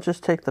if I can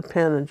just take the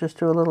pen and just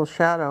do a little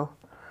shadow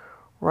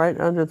right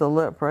under the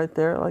lip, right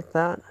there, like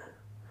that.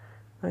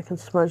 I can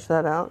smudge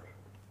that out.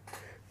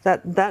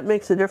 That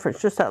makes a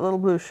difference. Just that little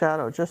blue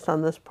shadow, just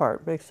on this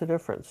part, makes a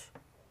difference.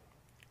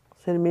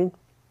 See what I mean?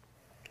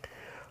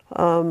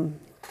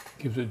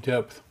 Gives it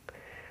depth.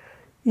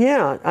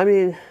 Yeah, I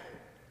mean,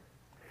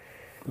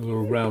 A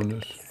little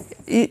roundness.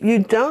 you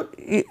don't.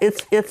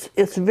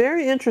 It's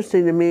very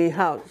interesting to me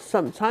how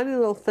some tiny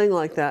little thing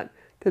like that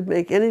could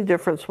make any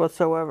difference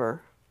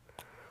whatsoever.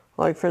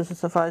 Like for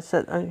instance, if I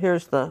said,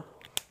 here's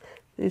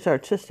these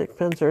artistic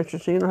pens are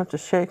interesting. You don't have to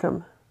shake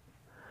them.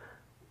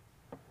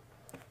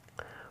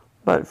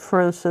 But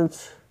for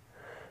instance,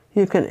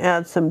 you can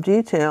add some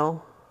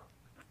detail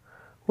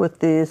with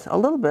these a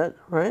little bit,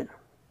 right?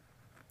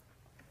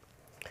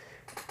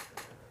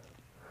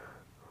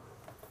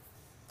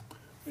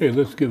 Hey,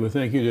 let's give a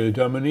thank you to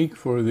Dominique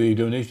for the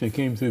donation that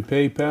came through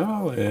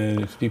PayPal,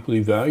 and it's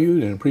deeply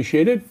valued and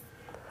appreciated.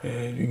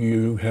 And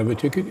you have a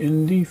ticket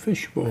in the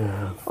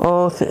fishbowl.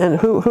 Oh, and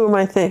who am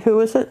I who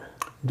is it?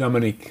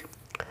 Dominique.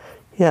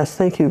 Yes,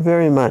 thank you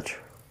very much.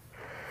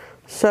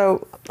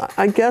 So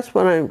I guess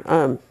when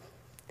I'm,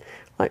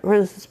 like for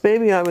instance,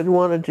 maybe I would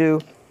want to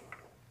do,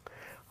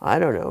 I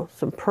don't know,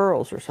 some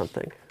pearls or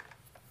something.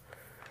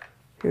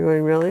 You're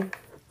going, really?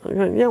 I'm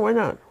going, yeah, why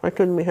not? Why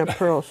couldn't we have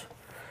pearls?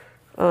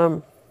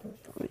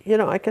 You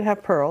know, I could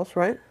have pearls,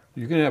 right?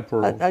 You can have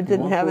pearls. I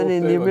didn't have any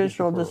in the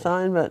original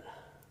design, but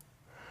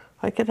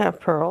I could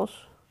have pearls.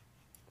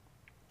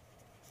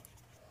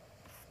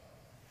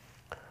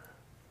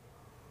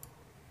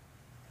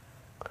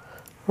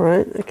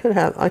 Right? I could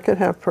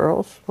have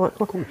pearls. Of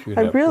course you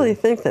I have really pearls.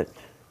 think that.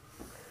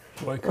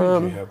 Why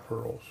couldn't you have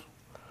pearls?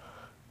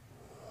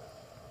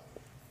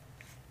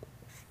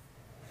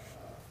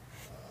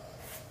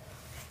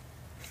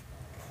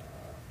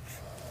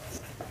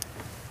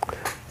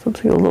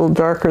 Something a little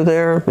darker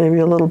there, maybe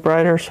a little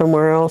brighter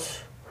somewhere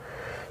else.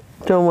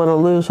 Don't want to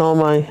lose all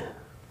my...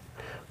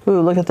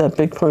 Ooh, look at that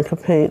big chunk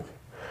of paint.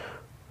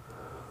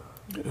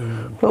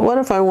 But what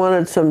if I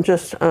wanted some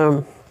just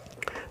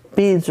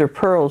beads or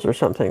pearls or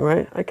something,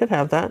 right? I could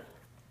have that.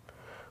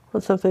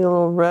 Want something a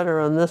little redder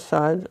on this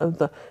side of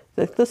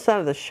this side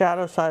of the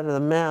shadow side of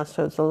the mask,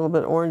 so it's a little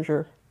bit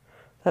oranger.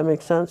 That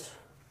makes sense?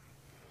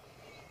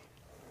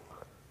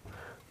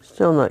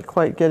 Still not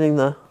quite getting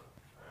the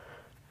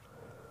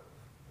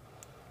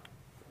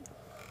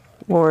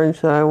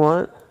orange that I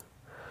want.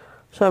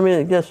 So I mean,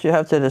 I guess you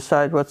have to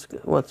decide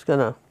what's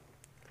gonna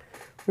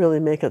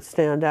really make it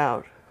stand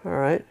out, all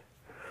right?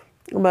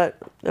 But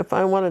if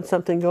I wanted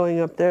something going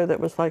up there that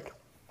was like,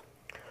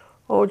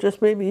 oh,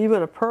 just maybe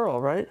even a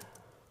pearl, right?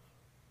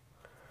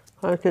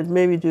 I could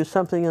maybe do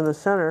something in the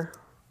center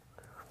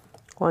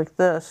like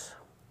this.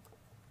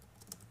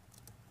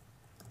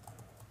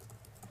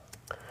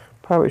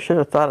 Probably should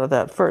have thought of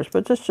that first,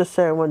 but just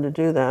say I wanted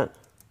to do that.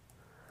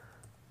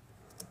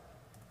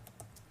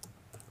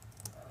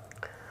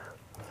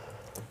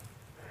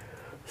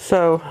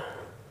 So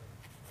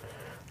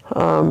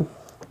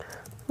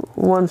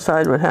one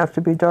side would have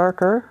to be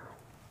darker.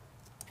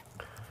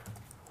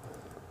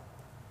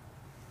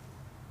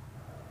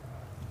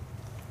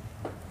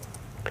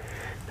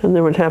 And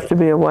there would have to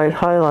be a white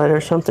highlight or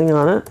something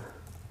on it.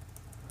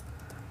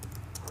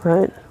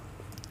 Right?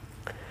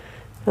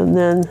 And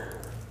then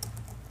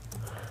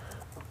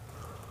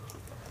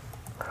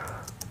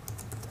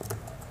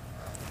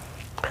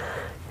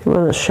you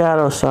want a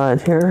shadow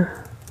side here.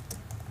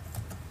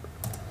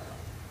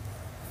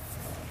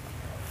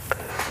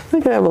 I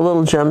think I have a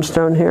little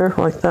gemstone here,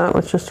 like that,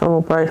 with just a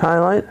little bright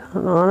highlight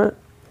on it.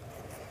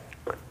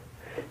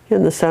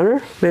 In the center,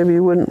 maybe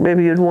you wouldn't.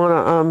 Maybe you'd want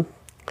to,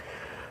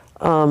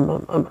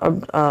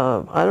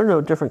 I don't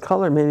know, different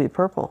color, maybe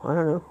purple. I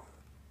don't know.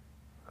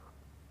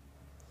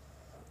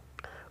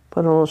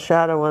 Put a little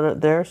shadow on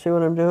it there. See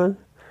what I'm doing?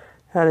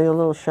 Adding a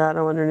little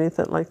shadow underneath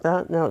it like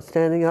that. Now it's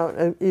standing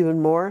out even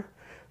more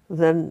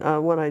than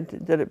when I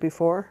did it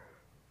before.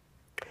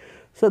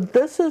 So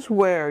this is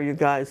where, you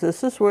guys,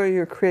 this is where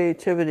your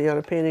creativity on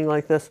a painting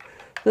like this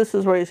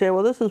is where you say,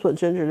 well, this is what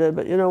Ginger did,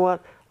 but you know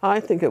what? I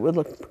think it would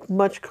look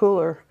much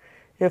cooler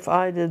if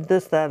I did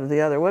this, that, or the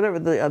other, whatever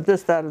the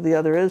this, that, or the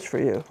other is for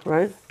you,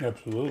 right?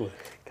 Absolutely.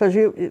 Because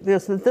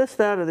this,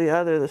 that, or the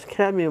other, this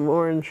cadmium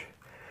orange,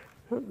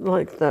 I don't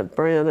like that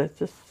brand.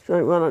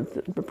 I want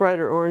a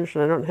brighter orange,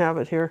 and I don't have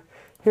it here.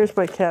 Here's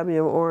my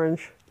cadmium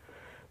orange.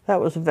 That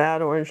was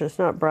vat orange. It's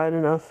not bright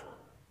enough.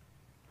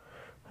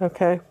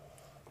 Okay.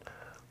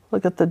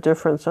 Look at the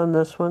difference on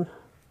this one.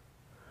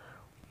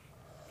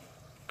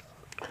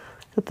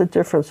 Look at the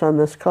difference on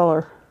this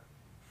color.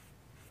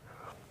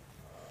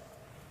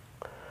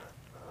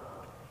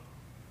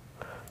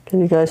 Can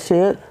you guys see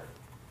it?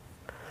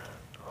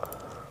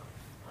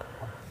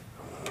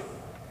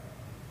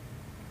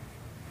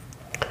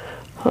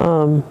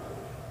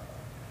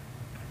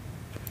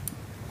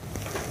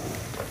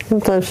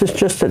 Sometimes it's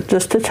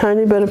just a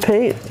tiny bit of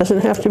paint. It doesn't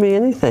have to be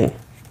anything.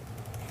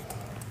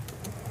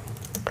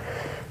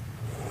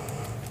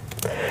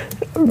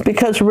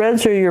 Because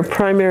reds are your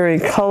primary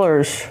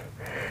colors,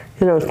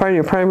 you know, as part of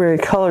your primary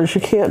colors,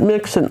 you can't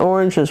mix an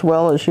orange as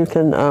well as you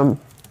can,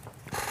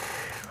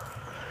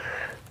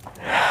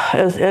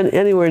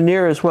 anywhere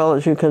near as well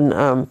as you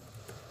can,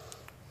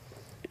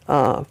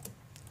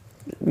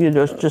 you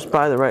just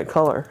buy the right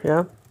color,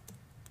 yeah?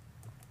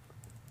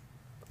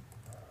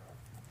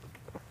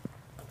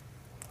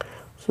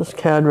 This is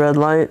Cad Red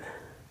Light.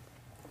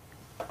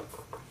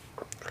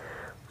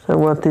 So I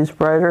want these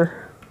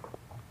brighter.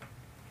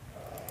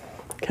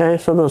 Okay,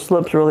 so those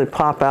lips really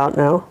pop out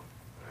now.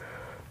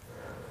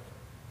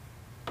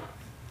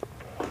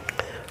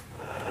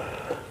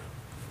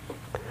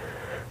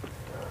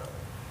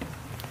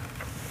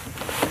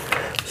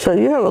 So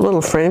you have a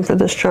little frame for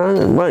this, John,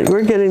 and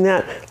we're getting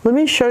that. Let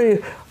me show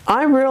you.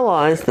 I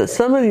realized that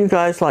some of you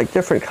guys like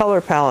different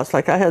color palettes.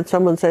 Like I had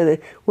someone say they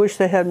wish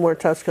they had more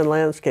Tuscan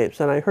landscapes,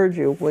 and I heard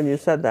you when you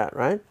said that,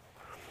 right?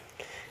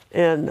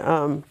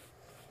 And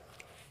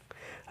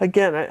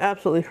again, I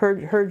absolutely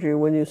heard you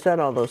when you said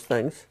all those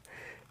things,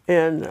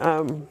 and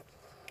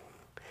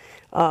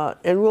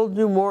we'll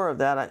do more of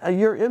that.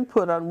 Your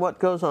input on what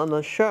goes on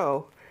the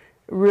show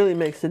really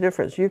makes a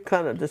difference. You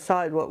kind of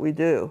decide what we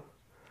do,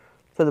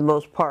 for the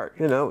most part.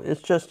 You know,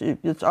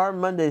 it's our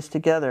Mondays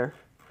together,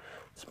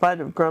 in spite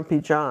of Grumpy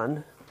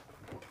John.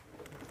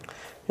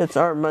 It's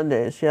our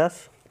Mondays,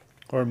 yes.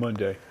 Our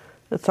Monday.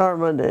 It's our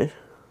Monday,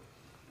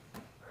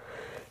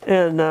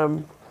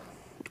 and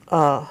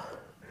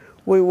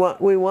we want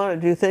to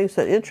do things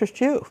that interest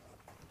you,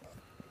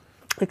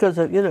 because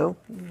you know,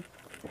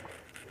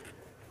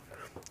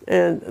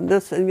 and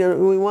this, you know,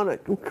 we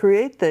want to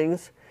create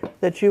things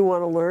that you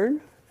want to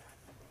learn,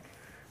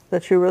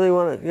 that you really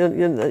want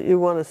to you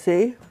want to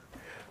see.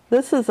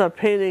 This is a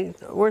painting.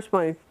 Where's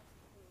my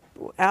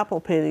apple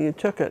painting? You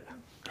took it.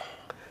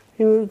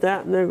 You moved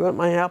that, and there went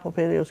my apple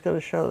painting. I was going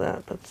to show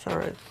that, but it's all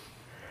right.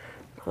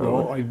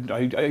 No,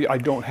 I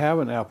don't have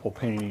an apple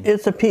painting.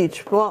 It's a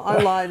peach. Well, I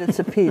lied. It's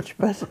a peach,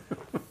 but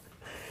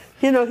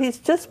you know, he's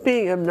just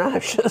being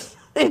obnoxious.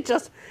 It's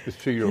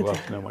to your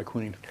left now, my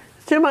queen.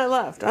 To my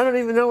left. I don't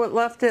even know what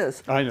left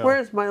is. I know.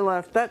 Where's my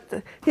left?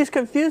 He's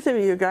confusing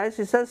me, you guys.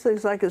 He says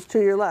things like it's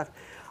to your left.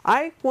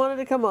 I wanted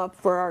to come up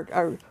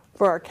for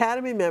our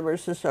Academy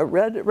members, this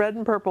red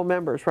and purple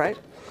members, right?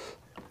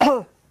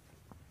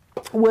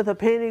 With a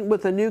painting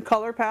with a new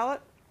color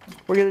palette.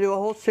 We're going to do a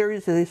whole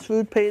series of these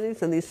food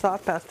paintings and these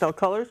soft pastel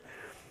colors.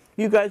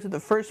 You guys are the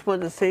first one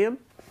to see them.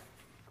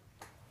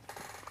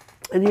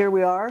 And here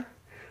we are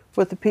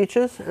with the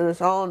peaches, and it's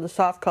all in the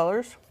soft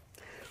colors,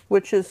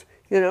 which is,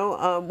 you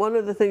know, one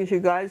of the things, you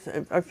guys,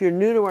 if you're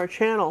new to our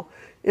channel,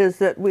 is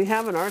that we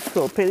have an art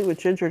school,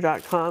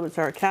 paintingwithginger.com. It's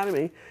our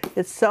academy.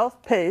 It's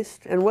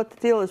self-paced, and what the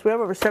deal is, we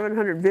have over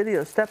 700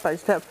 videos, step by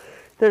step.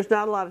 There's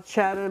not a lot of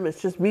chat in them.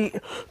 It's just me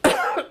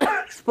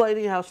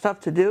explaining how stuff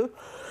to do.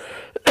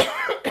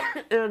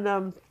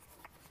 And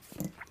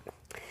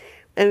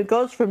it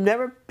goes from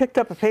never picked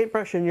up a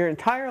paintbrush in your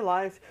entire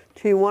life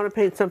to you want to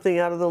paint something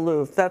out of the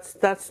Louvre. That's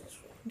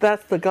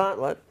the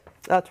gauntlet.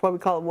 That's why we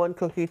call it 1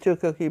 cookie, 2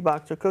 cookie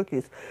box of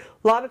cookies.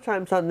 A lot of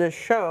times on this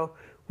show,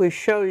 we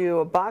show you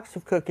a box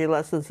of cookie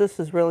lessons. This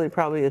is really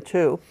probably a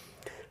 2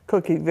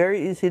 cookie.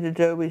 Very easy to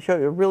do. We show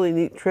you a really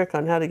neat trick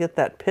on how to get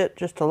that pit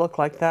just to look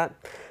like that.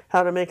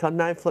 How to make a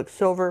knife look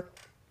silver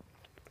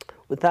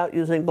without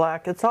using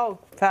black. It's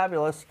all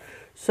fabulous.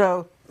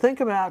 So think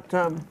about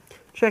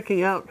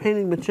checking out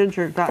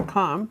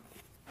paintingwithginger.com.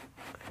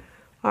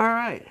 All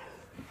right.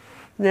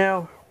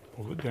 Now,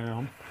 pull it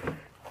down.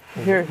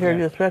 Here, you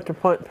just have to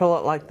pull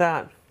it like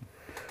that.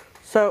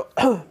 So,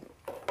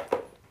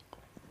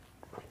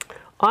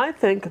 I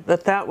think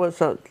that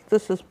was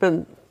this has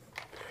been,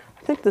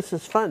 I think this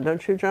is fun,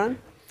 don't you, John?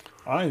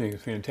 I think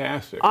it's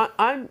fantastic.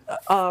 I'm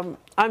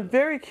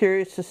very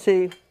curious to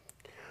see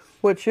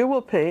what you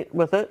will paint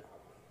with it.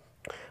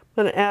 I'm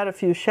going to add a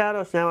few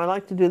shadows now. I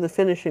like to do the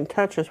finishing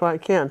touches while I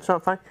can. So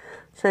if I'm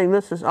saying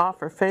this is off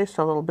her face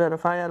a little bit,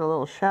 if I add a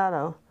little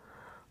shadow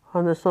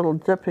on this little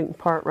dipping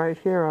part right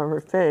here of her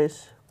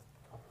face,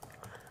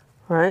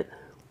 right?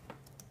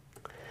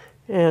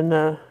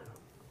 And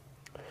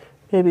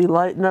maybe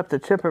lighten up the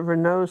tip of her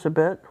nose a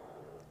bit.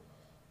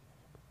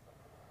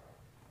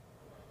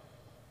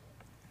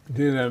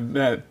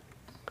 That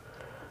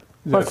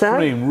What's that?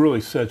 frame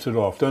really sets it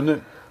off, doesn't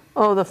it?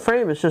 Oh, the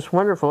frame is just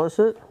wonderful,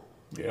 isn't it?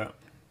 Yeah.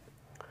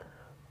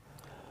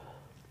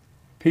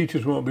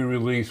 Peaches won't be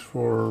released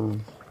for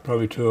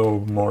probably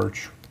till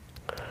March.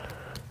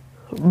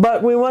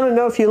 But we want to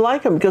know if you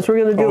like them, because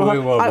we're going to do.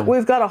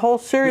 We've got a whole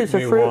series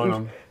of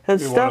fruit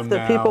and stuff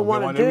that people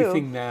want to do.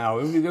 Everything now.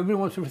 Everybody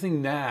wants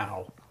everything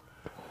now.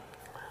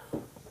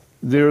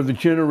 They're the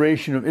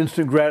generation of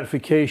instant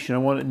gratification. I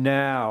want it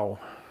now.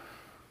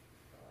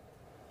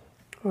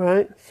 All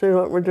right. See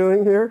what we're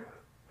doing here.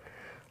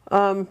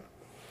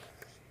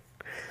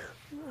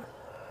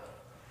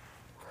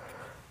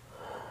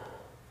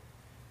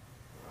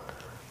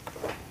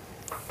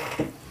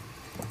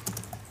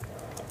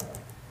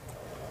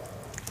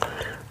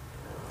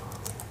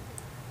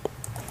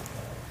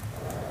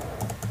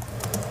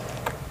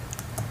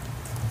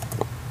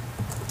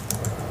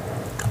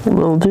 A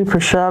little deeper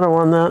shadow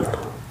on that.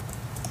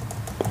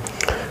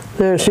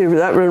 There, see,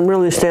 that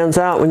really stands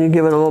out when you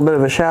give it a little bit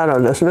of a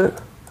shadow, doesn't it?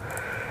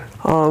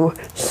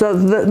 So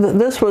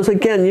this was,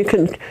 again, you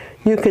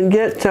can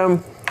get a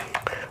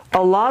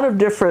lot of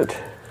different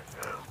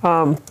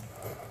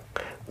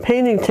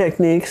painting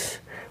techniques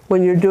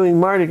when you're doing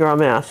Mardi Gras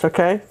masks,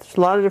 okay? There's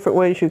a lot of different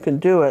ways you can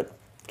do it.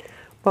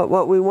 But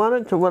what I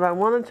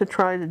wanted to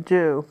try to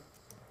do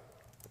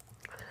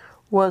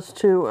was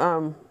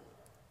to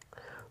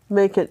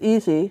make it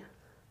easy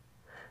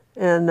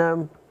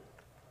and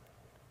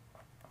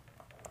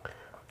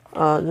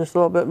just a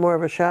little bit more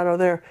of a shadow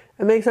there,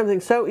 and make something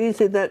so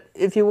easy that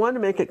if you want to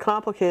make it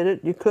complicated,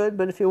 you could,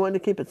 but if you wanted to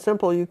keep it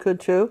simple, you could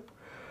too.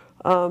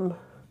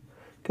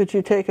 Could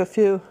you take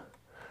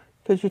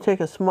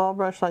a small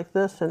brush like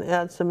this and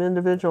add some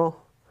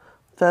individual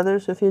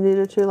feathers if you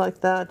needed to,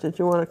 like that? Did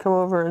you want to come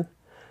over and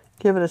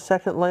give it a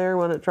second layer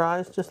when it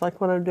dries, just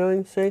like what I'm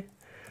doing, see?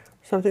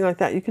 Something like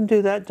that. You can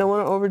do that. Don't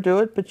want to overdo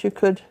it, but you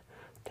could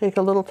take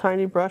a little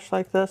tiny brush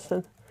like this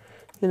and,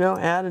 you know,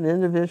 add an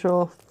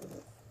individual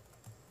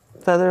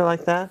feather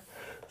like that.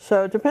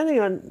 So depending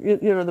on you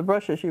know, the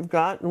brushes you've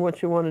got and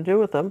what you want to do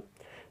with them,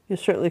 you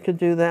certainly could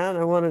do that.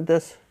 I wanted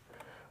this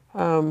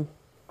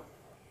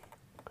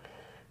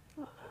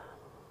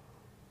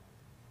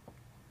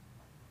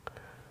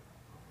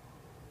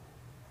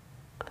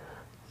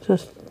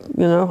just,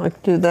 you know, I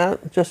could do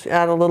that. Just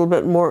add a little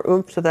bit more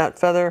oomph to that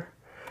feather.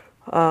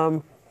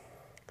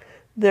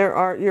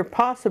 Your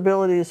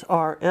possibilities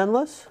are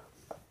endless.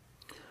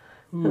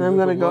 Ooh, and I'm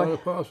going to go. A lot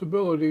of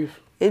possibilities.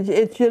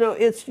 It's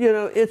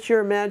your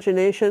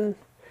imagination,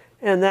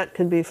 and that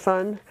can be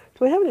fun.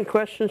 Do we have any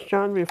questions,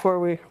 John, before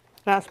we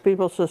ask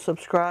people to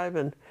subscribe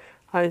and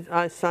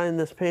I sign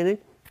this painting?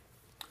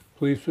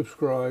 Please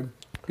subscribe,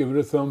 give it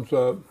a thumbs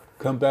up,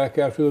 come back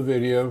after the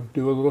video,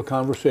 do a little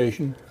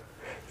conversation.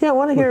 Yeah, I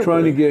want to hear. We're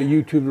trying to get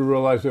YouTube to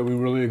realize that we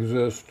really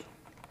exist.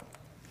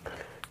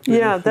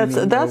 Yeah, that's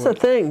a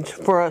thing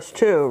for us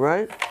too,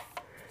 right?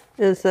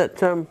 Is that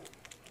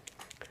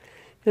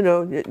you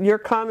know, your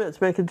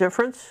comments make a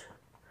difference.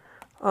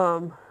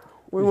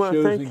 We want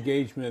to thank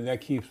engagement, and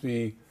that keeps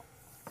the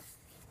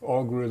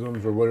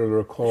algorithms, or whatever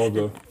they're called,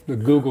 the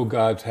Google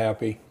gods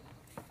happy.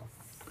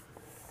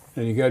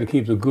 And you got to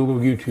keep the Google,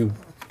 YouTube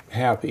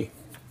happy.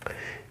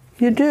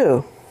 You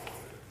do.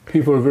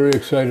 People are very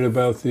excited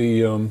about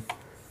the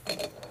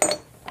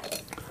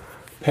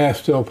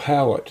pastel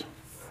palette.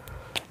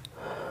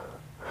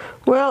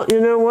 Well,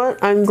 you know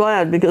what? I'm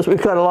glad, because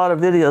we've got a lot of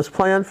videos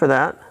planned for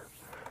that.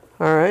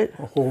 All right.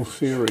 A whole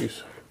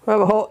series. We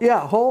have a whole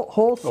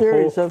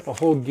series a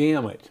whole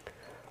gamut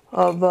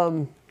of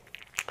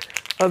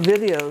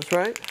videos,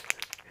 right?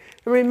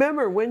 And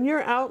remember, when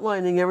you're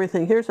outlining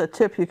everything, here's a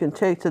tip you can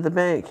take to the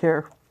bank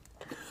here.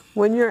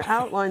 When you're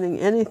outlining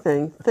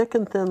anything, thick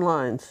and thin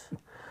lines.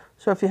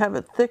 So if you have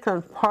it thick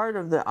on part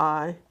of the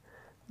eye,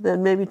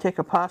 then maybe take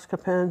a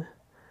Posca pen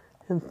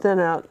and thin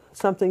out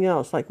something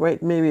else, like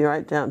maybe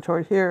right down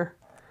toward here.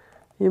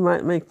 You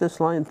might make this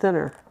line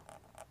thinner.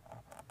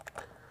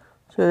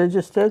 So I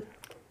just did.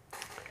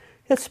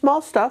 It's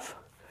small stuff,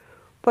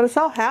 but it's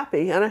all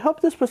happy, and I hope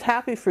this was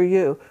happy for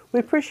you. We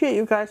appreciate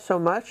you guys so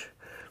much.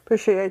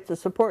 Appreciate the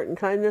support and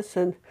kindness,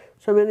 and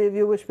so many of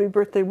you wish me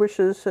birthday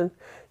wishes, and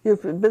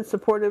you've been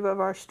supportive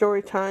of our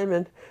story time.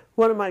 And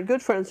one of my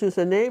good friends who's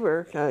a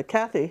neighbor,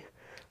 Kathy,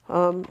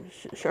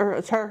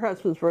 it's her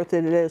husband's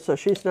birthday today, so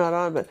she's not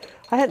on, but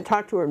I hadn't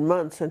talked to her in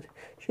months, and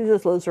she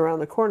just lives around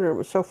the corner. It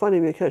was so funny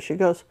because she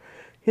goes,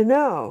 you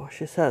know,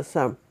 she says,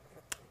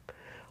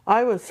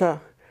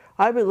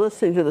 I've been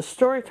listening to the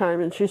story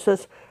time, and she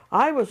says,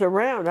 I was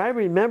around. I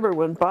remember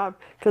when Bob,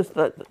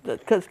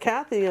 because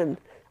Kathy and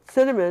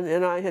Cinnamon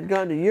and I had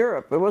gone to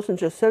Europe. It wasn't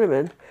just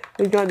Cinnamon.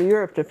 We'd gone to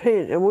Europe to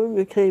paint, and when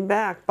we came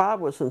back, Bob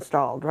was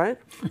installed, right?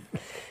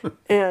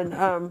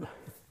 And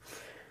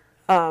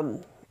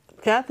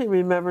Kathy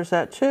remembers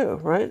that too,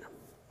 right?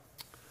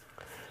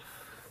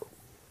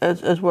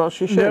 As well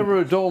she should. Never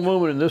a dull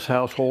moment in this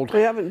household.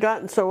 We haven't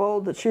gotten so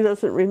old that she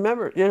doesn't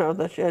remember, you know,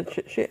 that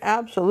she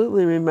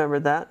absolutely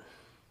remembered that.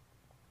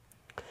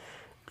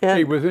 And,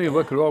 hey, with any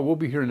luck at all, we'll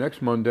be here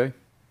next Monday.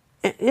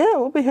 Yeah,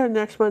 we'll be here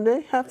next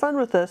Monday. Have fun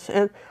with this.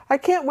 And I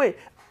can't wait.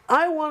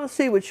 I want to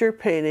see what you're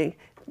painting.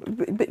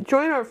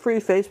 Join our free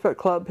Facebook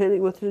club,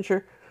 Painting with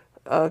Ginger.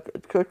 What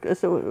is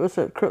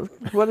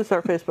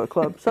our Facebook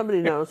club?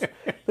 Somebody knows.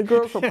 The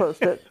girls will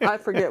post it. I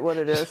forget what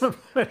it is.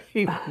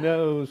 Somebody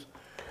knows.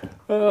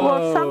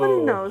 Well,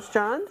 somebody knows,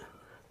 John.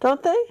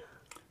 Don't they?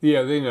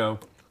 Yeah, they know.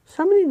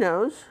 Somebody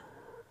knows.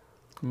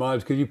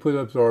 Mods, could you put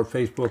up our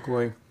Facebook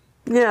link?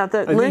 Yeah,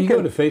 that I think link. you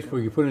go to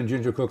Facebook, you put in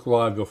Ginger Cook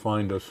Live, you'll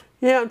find us.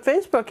 Yeah, on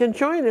Facebook, and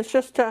join. It's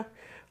just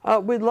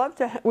we'd love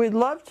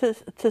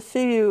to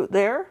see you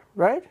there,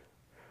 right?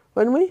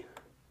 Wouldn't we?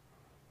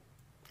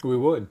 We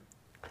would.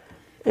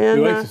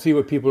 And we like to see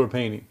what people are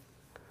painting.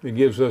 It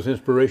gives us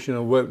inspiration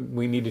on what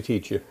we need to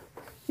teach you.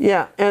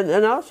 Yeah,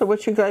 and also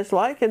what you guys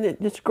like, and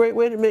it's a great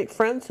way to make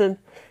friends, and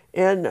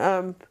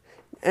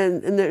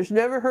there's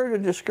never heard a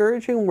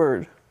discouraging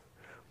word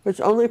It's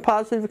only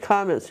positive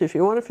comments. If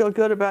you want to feel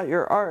good about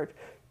your art,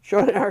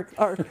 join our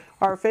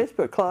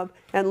Facebook club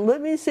and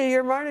let me see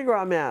your Mardi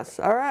Gras masks.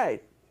 All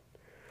right.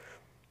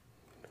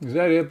 Is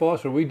that it,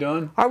 boss? Are we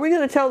done? Are we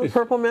going to tell the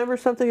purple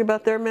members something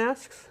about their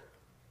masks?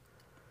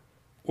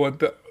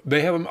 What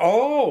they have them?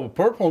 Oh,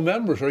 purple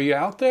members, are you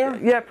out there?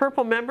 Yeah,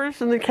 purple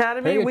members in the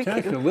academy. Pay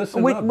attention,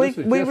 listen up. This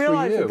is We just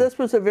realized for you. that this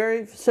was a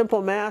very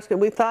simple mask,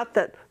 and we thought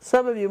that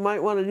some of you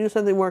might want to do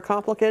something more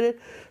complicated.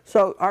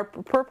 So our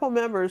purple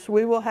members,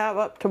 we will have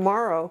up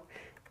tomorrow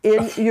in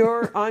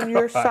on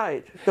your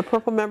site, the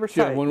purple member site.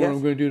 Yeah, I wonder what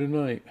I'm going to do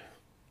tonight.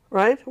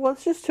 Right? Well,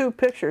 it's just 2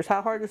 pictures.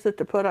 How hard is it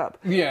to put up?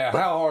 Yeah,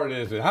 how hard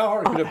is it? How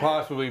hard could it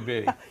possibly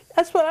be?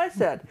 That's what I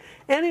said.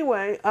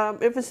 Anyway,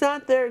 if it's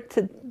not there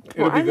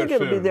I think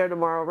it'll be there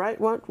tomorrow, right?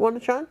 Want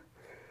it, Sean?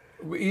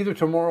 Either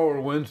tomorrow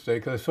or Wednesday,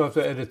 because I still have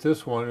to edit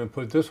this one and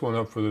put this one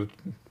up for the...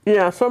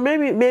 Yeah, so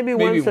maybe Wednesday.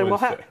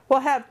 Wednesday. We'll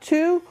have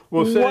 2.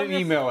 We'll send an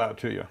email out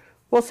to you.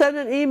 We'll send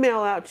an email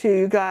out to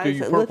you guys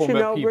you and let you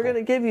know people. we're going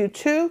to give you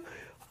 2,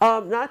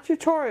 not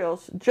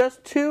tutorials,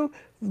 just 2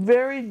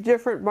 very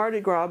different Mardi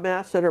Gras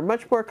masks that are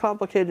much more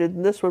complicated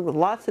than this one with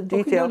lots of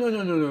detail. Okay,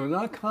 no,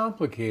 not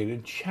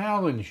complicated,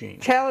 challenging.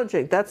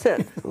 Challenging, that's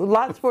it.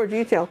 Lots more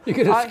detail. You're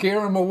going to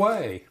scare them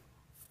away.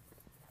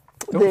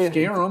 Don't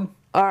scare them.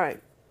 All right.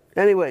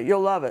 Anyway,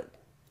 you'll love it.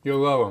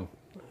 You'll love them.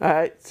 All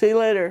right. See you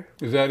later.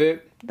 Is that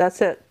it?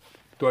 That's it.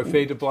 Do I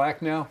fade to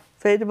black now?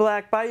 Fade to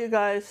black. Bye, you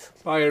guys.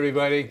 Bye,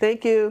 everybody.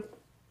 Thank you.